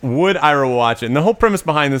 would Ira watch it? And the whole premise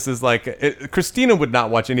behind this is like, Kristiina would not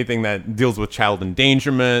watch anything that deals with child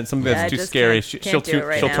endangerment, something Yeah, I that's too just scary. can't do it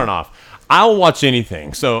right she'll now. turn off. I'll watch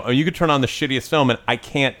anything. So you could turn on the shittiest film and I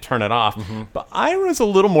can't turn it off. But Ira's a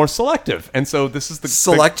little more selective. And so this is the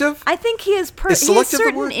Selective? I think he has, Is he has selective the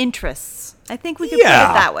certain word? interests. I think we could put it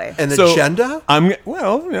Yeah. that way. An So, agenda?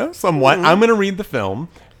 Somewhat. I'm going to read the film.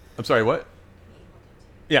 I'm sorry, what?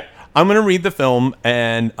 Yeah, I'm going to read the film,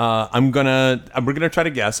 and we're gonna try to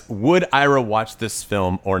guess, would Ira watch this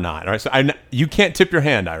film or not? All right, so you can't tip your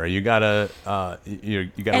hand, Ira. You gotta you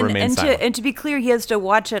gotta remain silent. And to be clear, he has to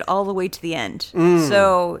watch it all the way to the end.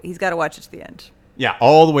 So he's got to watch it to the end. Yeah,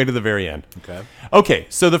 all the way to the very end. Okay. Okay,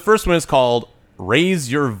 so the first one is called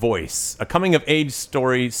Raise Your Voice, a coming-of-age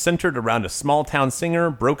story centered around a small-town singer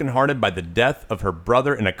brokenhearted by the death of her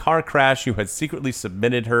brother in a car crash who had secretly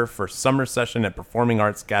submitted her for summer session at Performing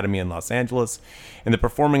Arts Academy in Los Angeles. In the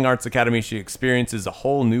Performing Arts Academy, she experiences a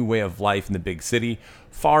whole new way of life in the big city,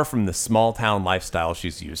 far from the small-town lifestyle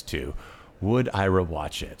she's used to. Would Ira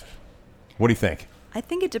watch it? What do you think? I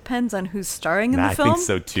think it depends on who's starring in the I film. think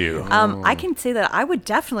so, too. I can say that I would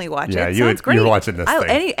definitely watch Yeah, it. you Sounds would- great. you're watching this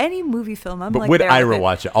thing. Any movie film, I'm But like would there with Ira it.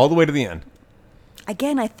 watch it all the way to the end?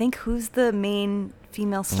 Again, I think who's the main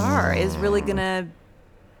female star is really gonna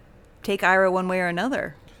take Ira one way or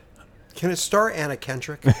another. Can it star Anna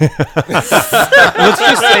Kendrick? Let's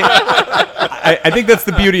just say, I think that's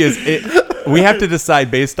the beauty is we have to decide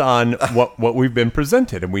based on what we've been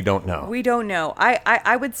presented, and we don't know. We don't know.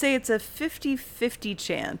 I would say it's a 50-50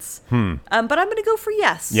 chance. But I'm going to go for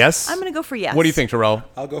yes. Yes? I'm going to go for yes. What do you think, Terrell?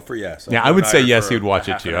 I'll go for yes. Yeah, I'll I go would with say Ira yes, for he would watch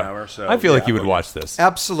a it half too. an hour, so I feel like yeah, he I'll would go watch this.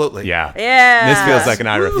 Absolutely. Yeah. Yeah. This feels like an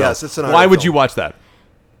Ira film. Yes, it's an Ira Why would film. you watch that?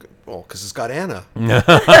 Well, because it's got Anna.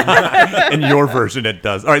 In your version, it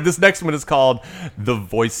does. All right, this next one is called The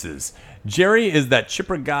Voices. Jerry is that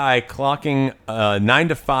chipper guy clocking 9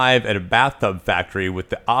 to 5 at a bathtub factory with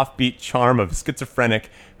the offbeat charm of a schizophrenic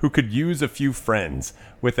who could use a few friends.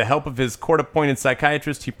 With the help of his court-appointed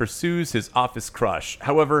psychiatrist, he pursues his office crush.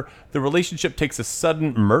 However, the relationship takes a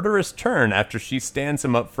sudden murderous turn after she stands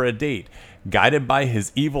him up for a date. Guided by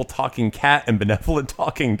his evil talking cat and benevolent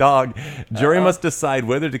talking dog, Jerry must decide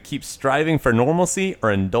whether to keep striving for normalcy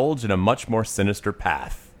or indulge in a much more sinister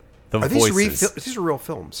path. The Are Voices. these are real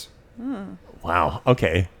films? Wow.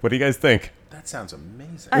 Okay. What do you guys think? That sounds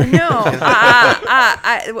amazing. I know.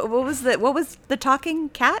 What was the talking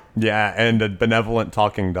cat Yeah, and a benevolent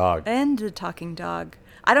talking dog. and the talking dog?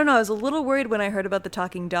 I don't know. I was a little worried when I heard about the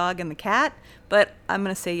talking dog and the cat, but I'm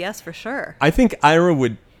going to say yes for sure. I think Ira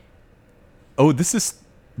would. Oh, this is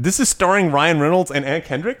starring Ryan Reynolds and Anna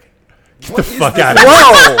Kendrick. Get the fuck out of here!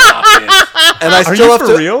 Whoa! And I Are still you have for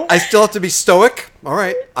to. real? I still have to be stoic. All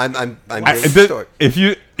right, I'm being stoic. If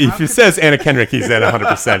it says Anna Kendrick, he's at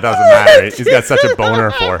 100%. Doesn't matter. He's got such a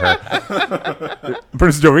boner for her.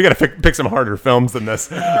 Producer Joe, we got to pick some harder films than this.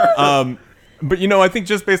 But I think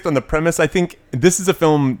just based on the premise, I think this is a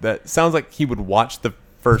film that sounds like he would watch the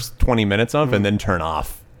first 20 minutes of and then turn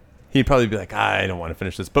off. He'd probably be like, I don't want to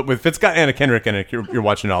finish this. But if it's got Anna Kendrick in it, you're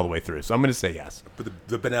watching it all the way through. So I'm going to say yes. But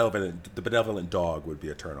the benevolent dog would be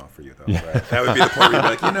a turnoff for you, though, right? That would be the point where you'd be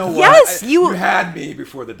like, you know what? Yes, you had me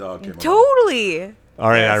before the dog came along. Totally. All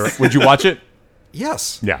right, Ira, would you watch it?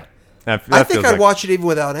 Yes. Yeah. That I think feels I'd like- watch it even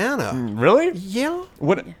without Anna. Really? Yeah.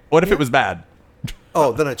 What if it was bad?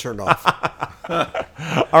 Oh, then I turned off.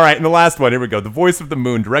 All right, and the last one, here we go. The Voice of the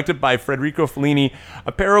Moon, directed by Federico Fellini,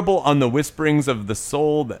 a parable on the whisperings of the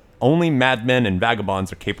soul that only madmen and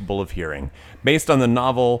vagabonds are capable of hearing. Based on the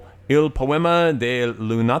novel Il Poema de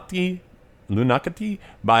Lunacati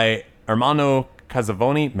by Ermanno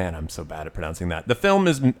Casavoni. Man, I'm so bad at pronouncing that. The film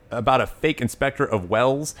is about a fake inspector of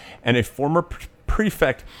wells and a former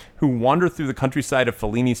prefect who wander through the countryside of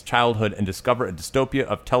Fellini's childhood and discover a dystopia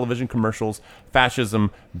of television commercials,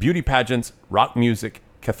 fascism, beauty pageants, rock music,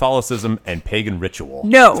 Catholicism, and pagan ritual.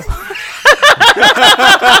 No.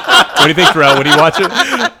 What do you think, Terrell? Would you watch it?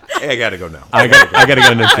 Hey, I gotta go now. I gotta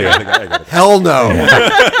go into too. Hell no.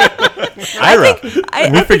 Ira,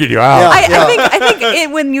 we figured you out. I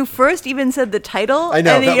think when you first even said the title, I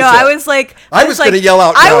know, and, that you know, was it. I was like, I was going to yell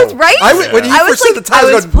out no. I was right. When you first said the title,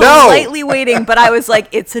 I was I was going, no. politely waiting, but I was like,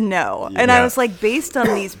 it's a no. And Yeah. I was like, based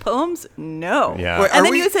on these poems, no. Yeah. Wait, And are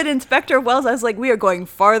then we- you said Inspector Wells. I was like, we are going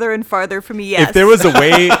farther and farther from yes. If there was a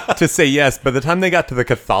way to say yes, by the time they got to the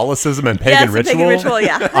Catholicism and pagan yes, ritual,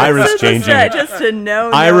 yeah. Ira's Just changing it. Just to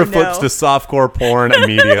no, Ira no, flips no. to softcore porn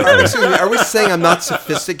immediately. Excuse me, are we saying I'm not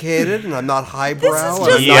sophisticated and I'm not highbrow? This is and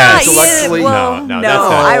just I'm Yes. not not intellectually? well, No, no. that's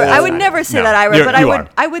not- I that's would not- never say no. that, Ira. But You are.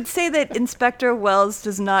 I would say that Inspector Wells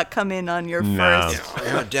does not come in on your No. first.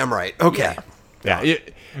 Yeah, damn right. Okay. Yeah,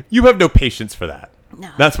 you have no patience for that. No.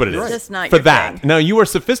 That's what it is. It's just not for your that. thing. Now, you are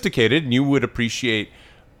sophisticated and you would appreciate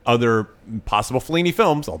other possible Fellini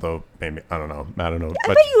films, although maybe I don't know. I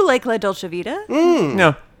But bet you like La Dolce Vita.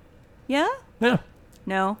 no, Yeah. no.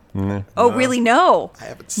 No. Oh, really? No. I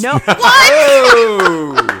haven't seen No. What?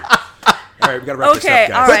 Oh! All right, we gotta wrap Okay,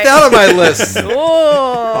 this up, all guys. right. Put that on my list. Oh.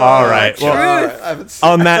 All right. Well, I haven't seen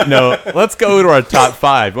on that note, let's go to our top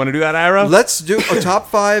five. You want to do that, Ira? Let's do a top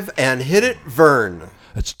 5 and hit it, Vern.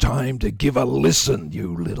 It's time to give a listen,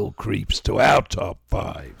 you little creeps, to our top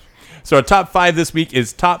 5. So our top five this week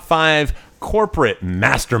is top 5 corporate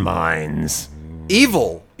masterminds.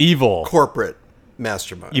 Evil Evil corporate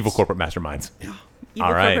masterminds. evil corporate masterminds. Evil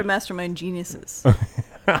All right. corporate mastermind geniuses.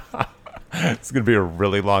 It's going to be a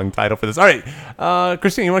really long title for this. All right.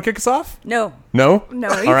 Kristiina, you want to kick us off? No. No? No.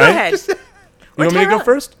 All You go right. ahead. You want me to go Terrell.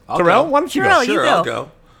 first? I'll Terrell, go. why don't you Terrell, go? you Sure, go. I'll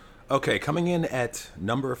go. Okay, coming in at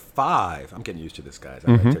number 5. I'm getting used to this, guys.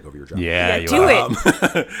 I'm gonna take over your job. Yeah, Yeah, you do are.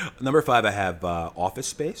 it. Number 5, I have Office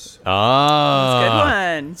Space. Good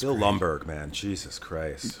Ah, one. Bill Lumbergh, man, Jesus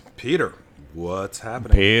Christ. Peter, what's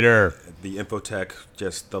happening? Peter. The infotech,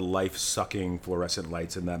 just the life-sucking fluorescent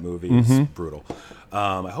lights in that movie is brutal.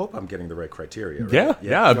 I hope I'm getting the right criteria. Right?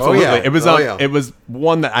 Yeah, absolutely. yeah. It was Oh, on, yeah. It was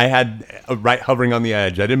one that I had right hovering on the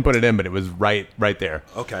edge. I didn't put it in, but it was right there.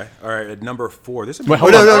 Okay. All right. At number 4, this is Wait, Oh,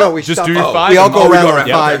 hold no, on. no, no. We Just stop. do your Oh, 5. We all go Oh, around go with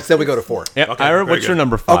yeah, 5, okay. then we go to 4. Yep. Okay, Ira, very what's your good.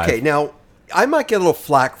 number 5? Okay, now I might get a little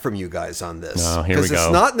flack from you guys on this. Oh, here we Because go.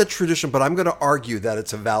 it's not in the tradition, but I'm going to argue that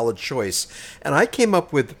it's a valid choice. And I came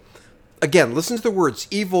up with, again, listen to the words,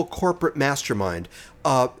 evil corporate mastermind.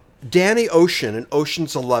 Danny Ocean in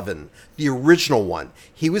Ocean's 11, the original one.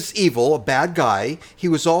 He was evil, a bad guy. He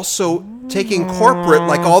was also taking corporate,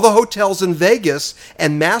 like all the hotels in Vegas,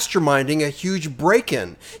 and masterminding a huge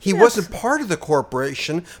break-in. He wasn't part of the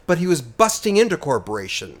corporation, but he was busting into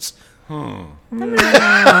corporations. All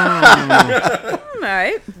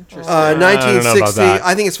right. 1960. that.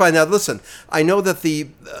 I think it's fine. Now, listen. I know that the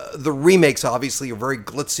remakes obviously are very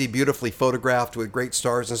glitzy, beautifully photographed with great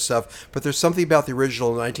stars and stuff. But there's something about the original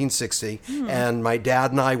in 1960. And my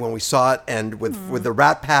dad and I, when we saw it, and with the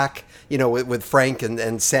Rat Pack, you know, with Frank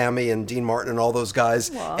and Sammy and Dean Martin and all those guys,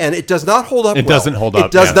 and it does not hold up. It well. doesn't hold up,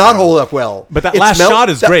 It does yeah. not hold up well. But that It's last shot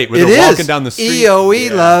is great, where it they're is. walking down the street.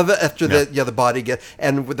 EOE love after the body get,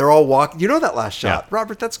 and they're all walking. You know that last shot, Yeah.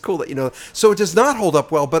 Robert? That's cool that you know. So it does not hold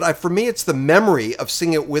up well. But for me, it's the memory of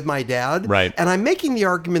seeing it with my dad. Right. And I'm making the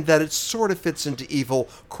argument that it sort of fits into evil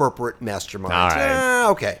corporate masterminds. All right.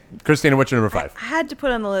 Okay. Kristiina, what's your number 5? I had to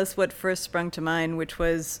put on the list what first sprung to mind, which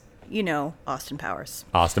was, Austin Powers.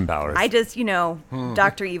 Austin Powers. I just,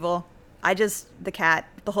 Dr. Evil. The cat,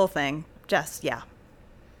 the whole thing. Just, yeah.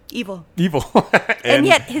 Evil. Evil. And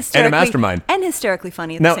yet hysterically. And a mastermind. And hysterically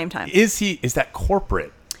funny at Now, the same time. is that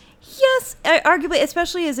corporate? Yes, arguably,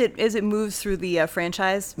 especially as it moves through the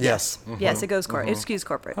franchise. Yes. Yes, it goes it skews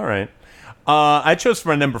corporate. All right. I chose for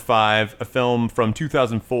my number 5 a film from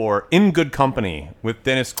 2004, In Good Company, with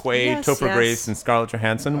Dennis Quaid, Yes, Topher yes. Grace, and Scarlett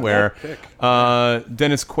Johansson, where pick.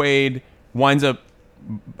 Dennis Quaid winds up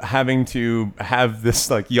having to have this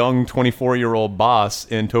like young 24-year-old boss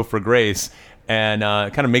in Topher Grace, and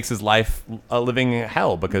kind of makes his life a living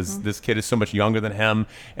hell because this kid is so much younger than him,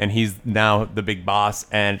 and he's now the big boss.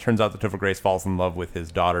 And it turns out that Topher Grace falls in love with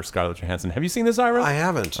his daughter, Scarlett Johansson. Have you seen this, Ira? I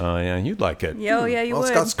haven't. Oh, yeah, you'd like it. Yeah, you Well,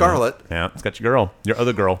 would. it's got Scarlett. Yeah, it's got your girl, your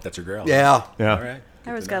other girl. That's your girl. Yeah. Yeah. All right.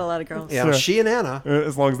 Ira's got a lot of girls. Yeah. She and Anna.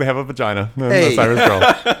 As long as they have a vagina. Hey. That's Ira's girl.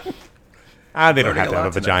 They don't have to have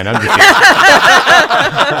a vagina. I'm just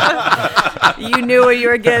You knew what you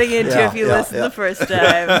were getting into Yeah, if you yeah, listened yeah. the first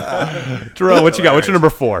time. Terrell, what you got? What's your number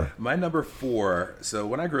 4? My number 4. So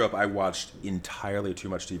when I grew up, I watched entirely too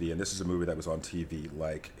much TV, and this is a movie that was on TV.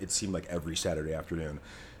 Like it seemed like every Saturday afternoon.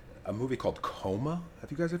 a movie called Coma.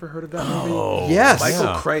 Have you guys ever heard of that movie? Yes.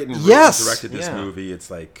 Michael Crichton directed this movie.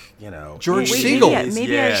 It's like, George Wait, Siegel.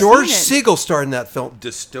 maybe I've George seen it. Siegel starred in that film.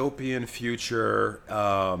 Dystopian future.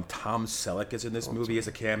 Tom Selleck is in this movie as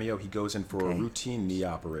a cameo. He goes in for a routine knee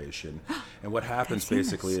operation, and what happens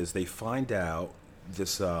basically is they find out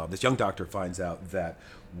this young doctor finds out that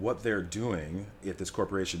what they're doing at this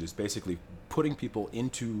corporation is basically putting people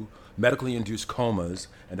into medically induced comas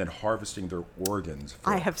and then harvesting their organs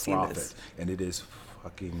for I have seen profit. this. And it is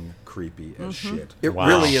fucking creepy as shit. It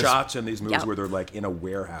really is. Shots in these movies Yep. where they're like in a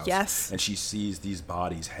warehouse, Yes. and she sees these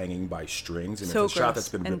bodies hanging by strings, and So it's a shot gross that's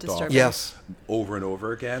been and ripped off disturbing. Yes. over and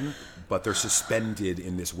over again, but they're suspended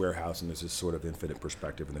in this warehouse, and there's this sort of infinite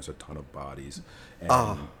perspective, and there's a ton of bodies,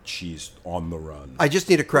 and she's on the run. I just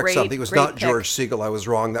need to correct Great- something. It was great not pick. George Siegel. I was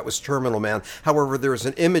wrong. That was Terminal Man. However, there was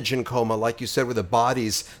an image in Coma, like you said, with the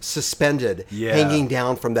bodies suspended, hanging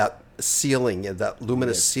down from that ceiling, that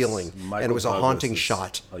luminous It's ceiling, Michael and it was a Douglas haunting is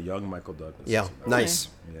shot. A young Michael Douglas. Yeah, is in that. nice.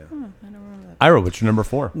 Yeah. Ira, what's your number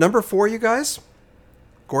 4? Number 4, you guys,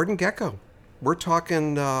 Gordon Gekko. We're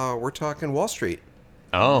talking Wall Street.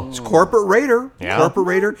 Oh. It's Corporate Raider. Yeah. Corporate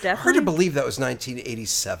Raider. Definitely. Hard to believe that was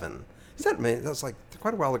 1987. That was like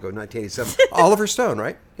quite a while ago, 1987. Oliver Stone,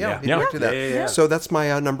 right? Yeah. he Yeah. directed that. Yeah. So that's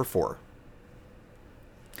my number 4.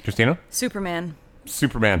 Christina? Superman,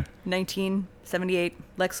 Superman. 1978.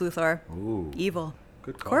 Lex Luthor. Ooh. Evil.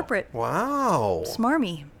 Good call. Corporate. Wow.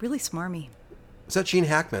 Smarmy. Really smarmy. Is that Gene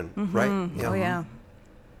Hackman, right? Oh, yeah.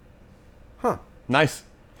 Huh. Nice.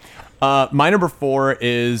 My number 4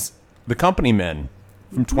 is The Company Men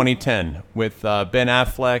from 2010 with Ben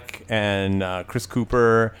Affleck and Chris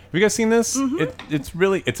Cooper. Have you guys seen this?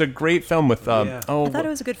 It's a great film with I thought it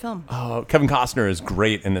was a good film. Kevin Costner is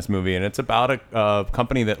great in this movie, and it's about a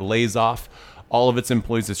company that lays off all of its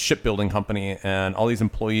employees, this shipbuilding company, and all these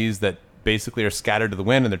employees that basically are scattered to the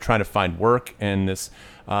wind, and they're trying to find work in this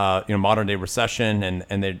modern day recession,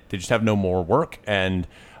 and they just have no more work. And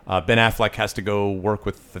Ben Affleck has to go work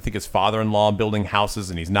with, I think, his father-in-law building houses,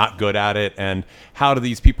 and he's not good at it. And how do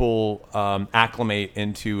these people acclimate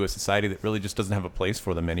into a society that really just doesn't have a place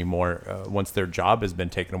for them anymore once their job has been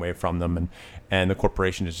taken away from them, and the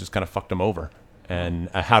corporation has just kind of fucked them over? And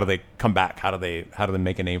how do they come back? How do they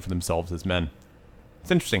make a name for themselves as men? It's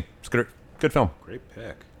interesting. It's good film. Great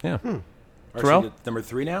pick. Yeah. All right, Terrell? so number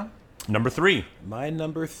 3 now? Number 3. My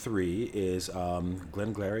number 3 is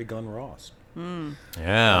Glengarry Glen Ross.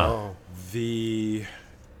 Yeah. The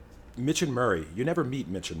Mitch and Murray. You never meet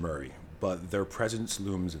Mitch and Murray, but their presence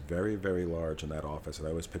looms very, very large in that office, and I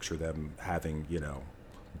always picture them having,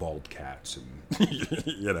 bald cats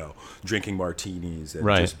and, drinking martinis and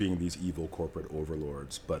Right. just being these evil corporate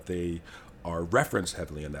overlords. But they are referenced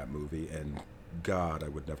heavily in that movie, and God, I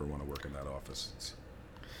would never want to work in that office.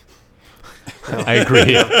 I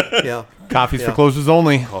agree. Yeah. Coffees for closers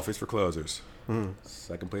only. Coffees for closers.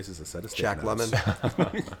 Second place is a set of steak Jack knives.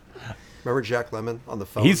 Lemon. Remember Jack Lemmon on the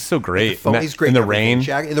phone? He's so great. The phone, In he's great in the at everything. rain.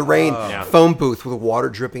 Jack, in the rain, phone booth with water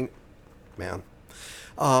dripping. Man.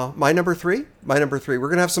 My number 3. We're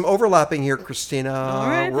going to have some overlapping here, Kristiina.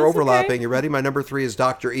 right, We're that's overlapping. okay. You ready? My number 3 is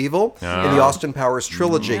Dr. Evil in the Austin Powers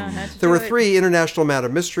trilogy. had to There do were it. 3: International Man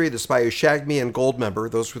of Mystery, The Spy Who Shagged Me, and Goldmember.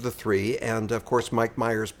 Those were the 3. And, of course, Mike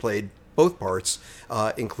Myers played both parts,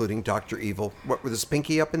 including Dr. Evil. What, with his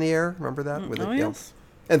pinky up in the air? Remember that? With it, yes.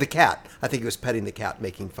 And the cat. I think he was petting the cat,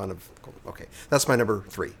 making fun of... Okay, that's my number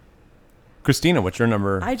 3. Christina, what's your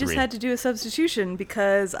number I just 3? had to do a substitution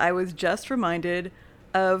because I was just reminded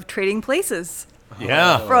of Trading Places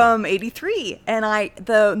Yeah. from '83, and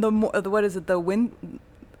what is it? The wind.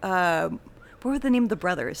 What were the name of the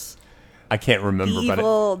brothers? I can't remember, The but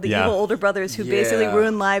evil older brothers who basically Yeah.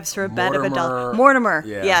 ruin lives for a bet of Mortimer. $1. Mortimer.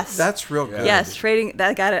 Yeah. Yes. That's real good. Yes, trading.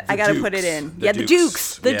 I got to put it Dukes. in. The Yeah, the Dukes.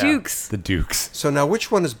 Dukes. The Yeah. Dukes. The Dukes. So now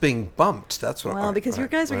which one is being bumped? That's what Well, because you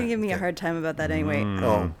guys are going to give me a hard time about that anyway.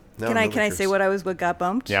 Oh, no, Can I say what got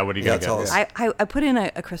bumped? Yeah, what do you Yeah, got? tell us. I put in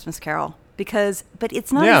a Christmas Carol but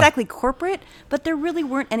it's not Yeah. exactly corporate, but there really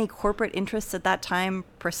weren't any corporate interests at that time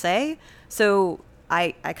per se. So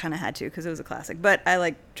I kind of had to because it was a classic, but I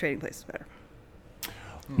like Trading Places better.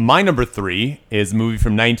 My number 3 is a movie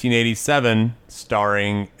from 1987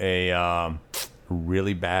 starring a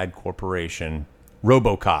really bad corporation,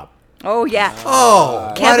 RoboCop. Oh yeah. Oh,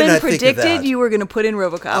 why Kevin did I think of predicted that? you were going to put in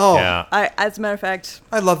RoboCop. Oh. Yeah. As a matter of fact,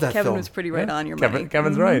 I love that Kevin film. was pretty right on your money.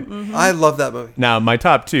 Kevin's right. I love that movie. Now, my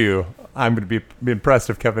top 2, I'm going to be impressed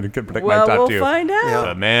if Kevin could predict my Well, top 2. we'll find out. Yeah.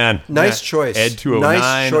 But man. Nice choice. Ed 209,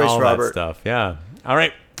 Nice choice, all Robert. that stuff. Yeah. All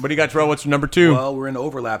right. What do you got, Terrell? What's your number 2? Well, we're in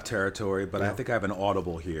overlap territory, but I think I have an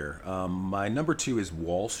audible here. My number 2 is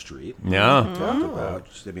Wall Street. Yeah. Talked about.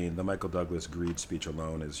 I mean, the Michael Douglas greed speech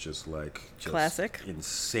alone is just classic,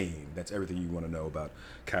 insane. That's everything you want to know about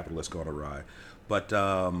capitalists gone awry. But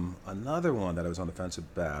another one that I was on the fence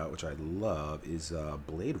about, which I love, is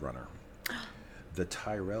Blade Runner. The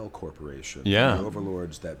Tyrell Corporation. Yeah. The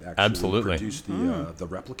overlords that actually produced the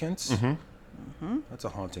replicants. Mm-hmm. That's a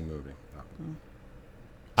haunting movie.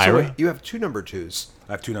 So wait, you have 2 number 2s.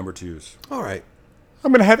 I have 2 number 2s. All right.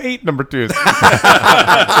 I'm going to have 8 number 2s.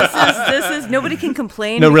 This is nobody can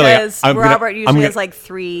complain No, really, because Robert usually has like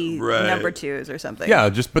 3 Right. number 2s or something. Yeah,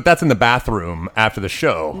 but that's in the bathroom after the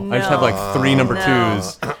show. I just have like 3 number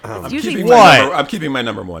 2s. It's usually I'm keeping my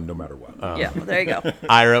number 1 no matter what. Yeah, well, there you go.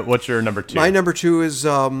 Ira, what's your number 2? My number 2 is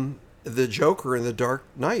the Joker in The Dark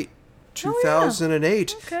Knight,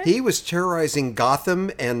 2008. Okay. He was terrorizing Gotham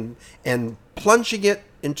and plunging it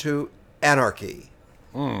into anarchy.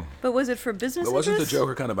 But was it for business But wasn't the interests?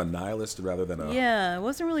 Joker kind of a nihilist rather than a... Yeah, it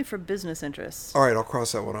wasn't really for business interests. All right, I'll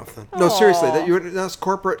cross that one off then. No, seriously, that's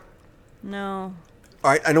corporate. No.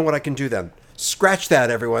 All right, I know what I can do then. Scratch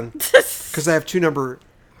that, everyone, because I have 2 number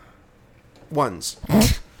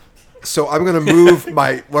 1s. So I'm going to move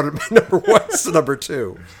one of my number 1s to number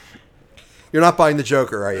 2. You're not buying the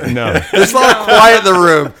Joker, are you? No. There's a lot of quiet in the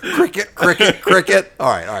room. Cricket, cricket, cricket.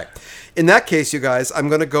 All right. In that case, you guys, I'm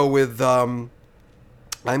going to go with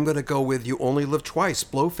You Only Live Twice,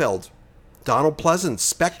 Blofeld. Donald Pleasance,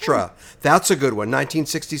 Spectra. That's a good one.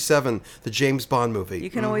 1967, the James Bond movie. You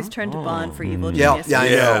can always turn to Bond for evil Yeah, genius. I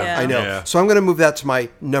know. Yeah. I know. Yeah. So I'm going to move that to my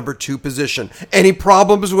number 2 position. Any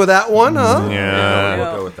problems with that one, huh? Yeah.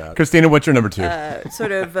 We'll go with that. Christina, what's your number 2?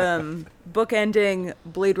 Sort of bookending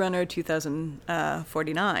Blade Runner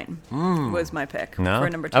 2049 was my pick for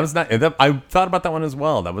number 2. I thought about that one as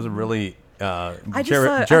well. That was a really...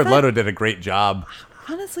 Jared Leto did a great job.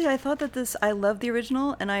 Honestly, I thought that I loved the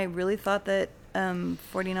original, and I really thought that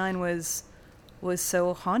 49 was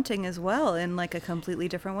so haunting as well in like a completely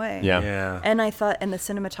different way. Yeah. And I thought, and the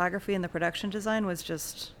cinematography and the production design was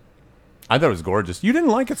just... I thought it was gorgeous. You didn't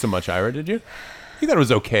like it so much, Ira, did you? You thought it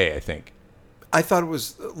was okay, I think. I thought it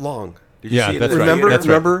was long. Did you see it that's in the right. theater?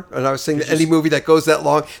 Remember? And I was saying that any movie that goes that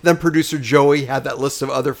long, then producer Joey had that list of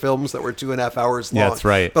other films that were 2.5 hours long. Yeah, that's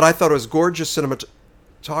right. But I thought it was gorgeous cinematography.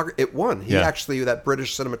 It won. He Yeah. actually, that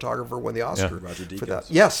British cinematographer, won the Oscar Roger for Deakins.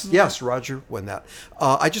 that. Yes, Roger won that.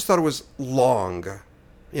 I just thought it was long.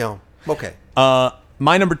 Okay.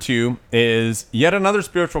 My number 2 is yet another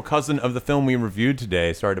spiritual cousin of the film we reviewed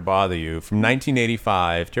today, sorry to bother you, from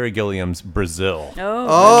 1985, Terry Gilliam's Brazil.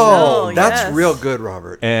 Oh, Brazil, that's yes. real good,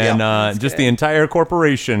 Robert. And yeah. just good. the entire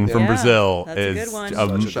corporation from Yeah, Brazil that's a is good one. I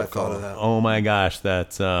wish I thought of that. oh my gosh,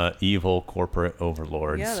 that's evil corporate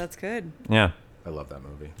overlords. Yeah, that's good. Yeah, I love that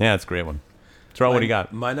movie. it's a great one. Terrell, what do you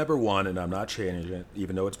got? My number 1, and I'm not changing it,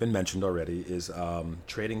 even though it's been mentioned already, is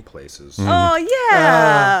Trading Places. Oh,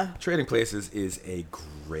 yeah. Trading Places is a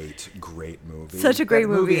great movie. Such a great that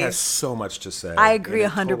movie. has so much to say. I agree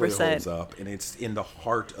and it 100%. Totally holds up, and it's in the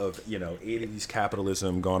heart of 80s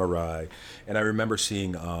capitalism gone awry. And I remember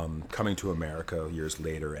seeing Coming to America years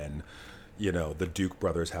later, and the Duke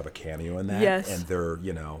brothers have a cameo in that. Yes. And they're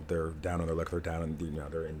down on their luck. They're down in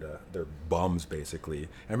they're bums basically.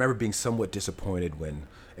 And I remember being somewhat disappointed when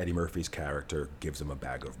Eddie Murphy's character gives him a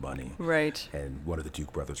bag of money. Right. And one of the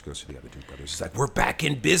Duke brothers goes to the other Duke brothers. He's like, "We're back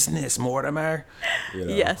in business, Mortimer."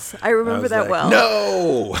 Yes, I remember was that like, well.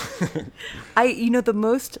 No.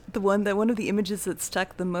 One of the images that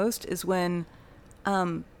stuck the most is when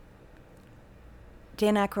Dan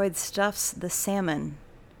Aykroyd stuffs the salmon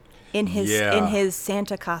in his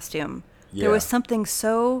Santa costume. Yeah. There was something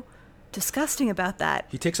so disgusting about that.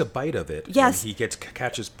 He takes a bite of it. Yes. And he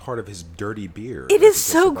catches part of his dirty beard. It is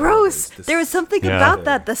so gross. This There was something Yeah. about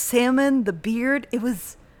that. The salmon, the beard. It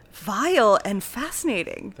was vile and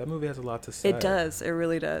fascinating. That movie has a lot to say. It does. It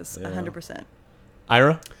really does. Yeah. 100%.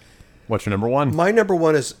 Ira, what's your number 1? My number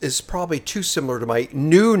 1 is probably too similar to my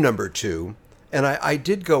new number 2. And I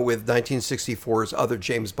did go with 1964's other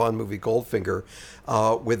James Bond movie, Goldfinger,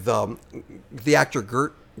 with the actor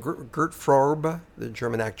Gert Frobe, the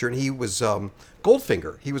German actor, and he was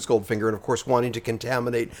Goldfinger. He was Goldfinger, and of course wanting to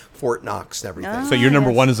contaminate Fort Knox and everything. So your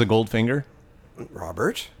number yes. 1 is a Goldfinger?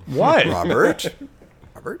 Robert? What? Robert?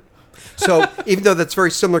 So even though that's very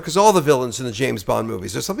similar, because all the villains in the James Bond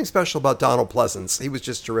movies, there's something special about Donald Pleasance. He was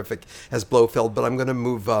just terrific as Blofeld, but I'm going to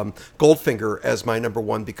move Goldfinger as my number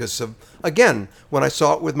 1 because of, again, when I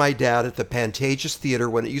saw it with my dad at the Pantages Theater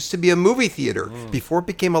when it used to be a movie theater before it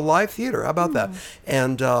became a live theater. How about that?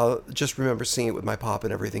 And just remember seeing it with my pop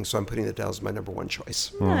and everything, so I'm putting it down as my number 1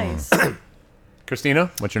 choice. Nice. Kristiina,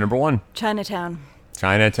 what's your number one? Chinatown.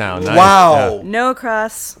 Chinatown. Nice. Wow. Yeah. No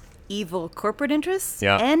across evil corporate interests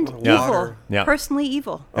and Yeah. evil, Yeah. personally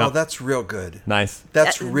evil. Oh, that's real good. Nice.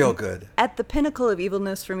 That's real good. At the pinnacle of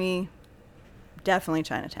evilness for me, definitely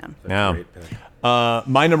Chinatown. Now, Great pick.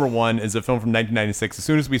 my number one is a film from 1996. As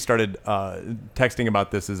soon as we started texting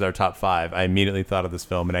about this as our top five, I immediately thought of this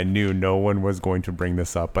film, and I knew no one was going to bring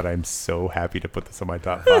this up, but I'm so happy to put this on my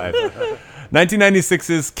top five.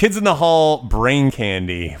 1996's Kids in the Hall Brain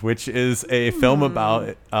Candy, which is a film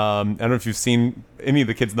about, I don't know if you've seen any of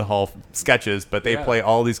the Kids in the Hall sketches, but they play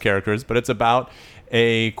all these characters, but it's about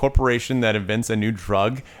a corporation that invents a new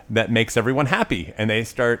drug that makes everyone happy, and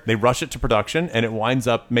they rush it to production, and it winds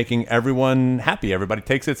up making everyone happy. Everybody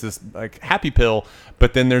takes it. It's this like happy pill,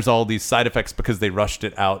 but then there's all these side effects because they rushed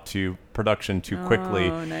it out to production too quickly.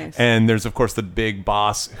 Oh, nice. And there's of course the big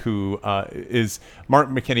boss who is Mark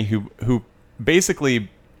McKinney, who basically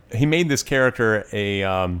he made this character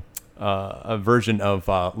a version of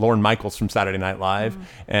Lorne Michaels from Saturday Night Live,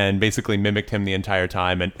 and basically mimicked him the entire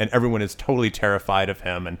time, and everyone is totally terrified of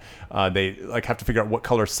him, and they like have to figure out what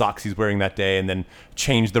color socks he's wearing that day, and then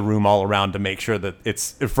change the room all around to make sure that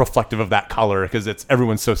it's reflective of that color, because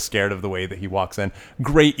everyone's so scared of the way that he walks in.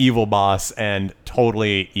 Great evil boss and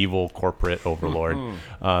totally evil corporate overlord.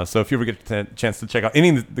 So if you ever get a chance to check out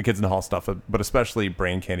any of the Kids in the Hall stuff, but especially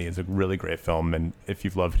Brain Candy is a really great film, and if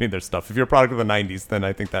you've loved any of their stuff, if you're a product of the 90s, then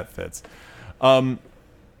I think that fits. I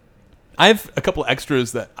have a couple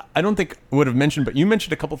extras that I don't think I would have mentioned, but you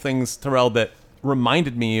mentioned a couple things, Terel, that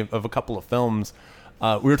reminded me of a couple of films.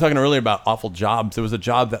 We were talking earlier about awful jobs. There was a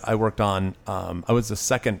job that I worked on. I was the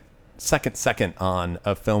second on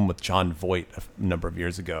a film with John Voight a number of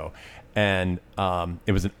years ago, and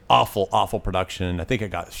it was an awful production. I think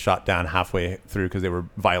it got shot down halfway through because they were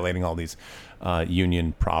violating all these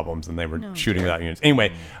union problems, and they were shooting without unions.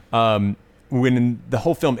 Anyway, when the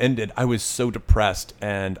whole film ended, I was so depressed,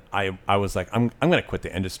 and I was like, I'm going to quit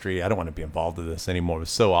the industry. I don't want to be involved in this anymore. It was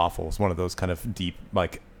so awful. It was one of those kind of deep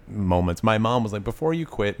like moments. My mom was like, before you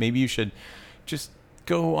quit, maybe you should just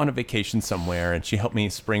go on a vacation somewhere, and she helped me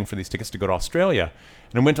spring for these tickets to go to Australia.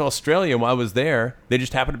 And I went to Australia, and while I was there, they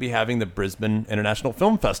just happened to be having the Brisbane International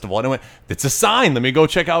Film Festival. And I went, it's a sign. Let me go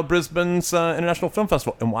check out Brisbane's International Film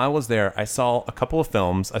Festival. And while I was there, I saw a couple of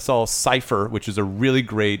films. I saw Cypher, which is a really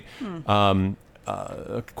great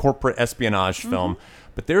corporate espionage film.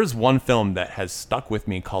 But there's one film that has stuck with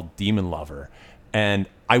me called Demon Lover. And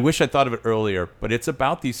I wish I thought of it earlier, but it's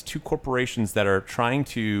about these two corporations that are trying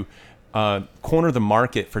to corner the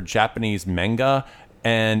market for Japanese manga.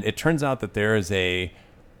 And it turns out that there is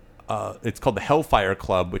it's called the Hellfire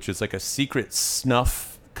Club, which is like a secret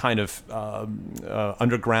snuff kind of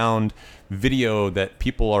underground video that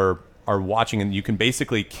people are watching, and you can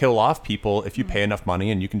basically kill off people if you pay enough money,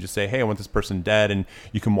 and you can just say, hey, I want this person dead, and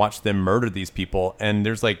you can watch them murder these people. And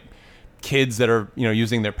there's like kids that are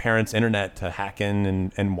using their parents' internet to hack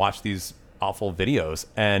in and watch these awful videos,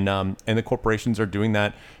 and the corporations are doing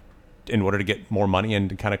that in order to get more money and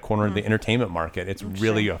to kind of corner the entertainment market. It's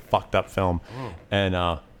really a fucked up film.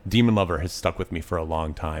 And Demon Lover has stuck with me for a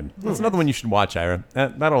long time. That's another one you should watch, Ira.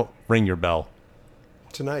 That'll ring your bell.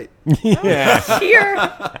 Tonight. Yeah. Here.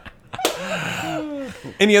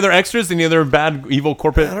 Any other extras? Any other bad, evil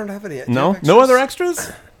corporate? I don't have any. No? No other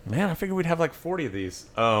extras? Man, I figured we'd have like 40 of these.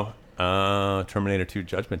 Oh, Terminator 2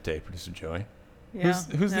 Judgment Day, producer Joey. Yeah.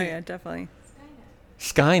 Who's the... yeah, definitely.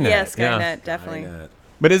 Skynet. Yeah, Skynet, definitely.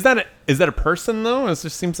 But is that a person though? It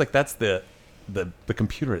just seems like that's the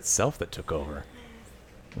computer itself that took over.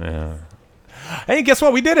 Yeah. Hey, guess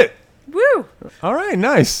what? We did it. Woo! All right,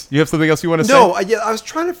 nice. You have something else you want to say? No, I was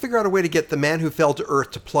trying to figure out a way to get The Man Who Fell to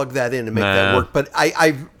Earth to plug that in and make that work, but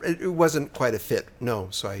it wasn't quite a fit. No,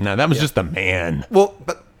 so that was just The Man. Well,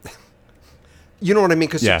 but you know what I mean,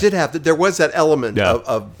 because it did have there was that element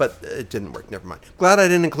of, but it didn't work. Never mind. Glad I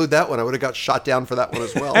didn't include that one. I would have got shot down for that one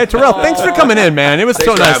as well. Hey, Terel, thanks for coming in, man. It was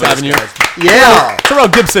so nice having you. Yeah, Terel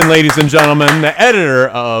Gibson, ladies and gentlemen, the editor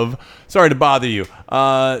of Sorry to Bother You.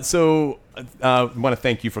 I want to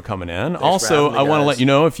thank you for coming in. Also, I want to let you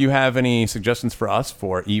know if you have any suggestions for us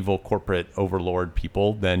for evil corporate overlord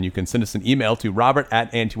people, then you can send us an email to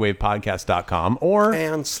robert@antiwavepodcast.com or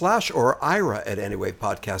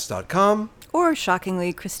 /Ira@antiwavepodcast.com. Or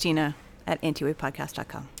shockingly, Kristiina at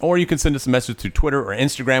antiwavepodcast.com. Or you can send us a message through Twitter or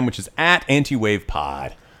Instagram, which is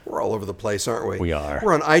 @antiwavepod. We're all over the place, aren't we? We are.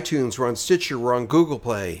 We're on iTunes, we're on Stitcher, we're on Google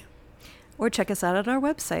Play. Or check us out at our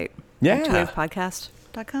website, Yeah. antiwavepodcast.com.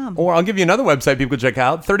 30lovefilm.com. Or I'll give you another website people can check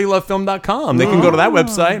out, 30lovefilm.com. They can go to that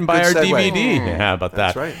website and buy Good our segue. DVD. Yeah, how about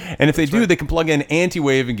that? That's right. And if they do, they can plug in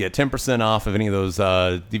Anti-Wave and get 10% off of any of those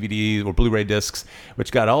DVD or Blu-ray discs,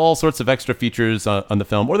 which got all sorts of extra features on the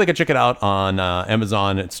film. Or they can check it out on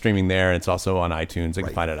Amazon. It's streaming there. It's also on iTunes. They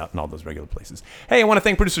can find it out in all those regular places. Hey, I want to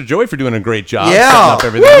thank producer Joey for doing a great job setting up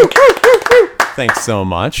everything. Thanks so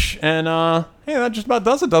much. And hey, that just about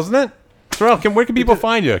does it, doesn't it? Terel, where can people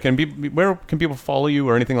find you? Where can people follow you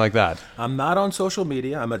or anything like that? I'm not on social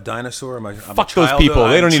media. I'm a dinosaur. Fuck those people.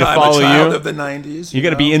 They don't need to follow you. I'm a child of the 90s. You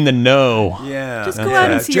got to be in the know. Yeah. Just go out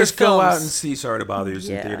and see Just your go out films. and see Sorry to Bother You in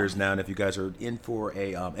Yeah. theaters now. And if you guys are in for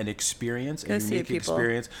an experience, Go a see it, unique people.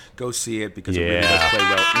 experience, go see it because it really does play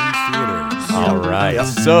well in theaters. All right.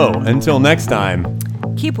 So, until next time.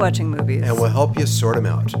 Keep watching movies. And we'll help you sort them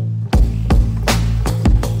out.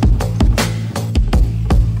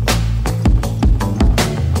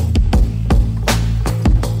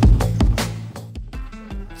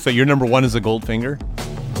 So your number one is a Goldfinger?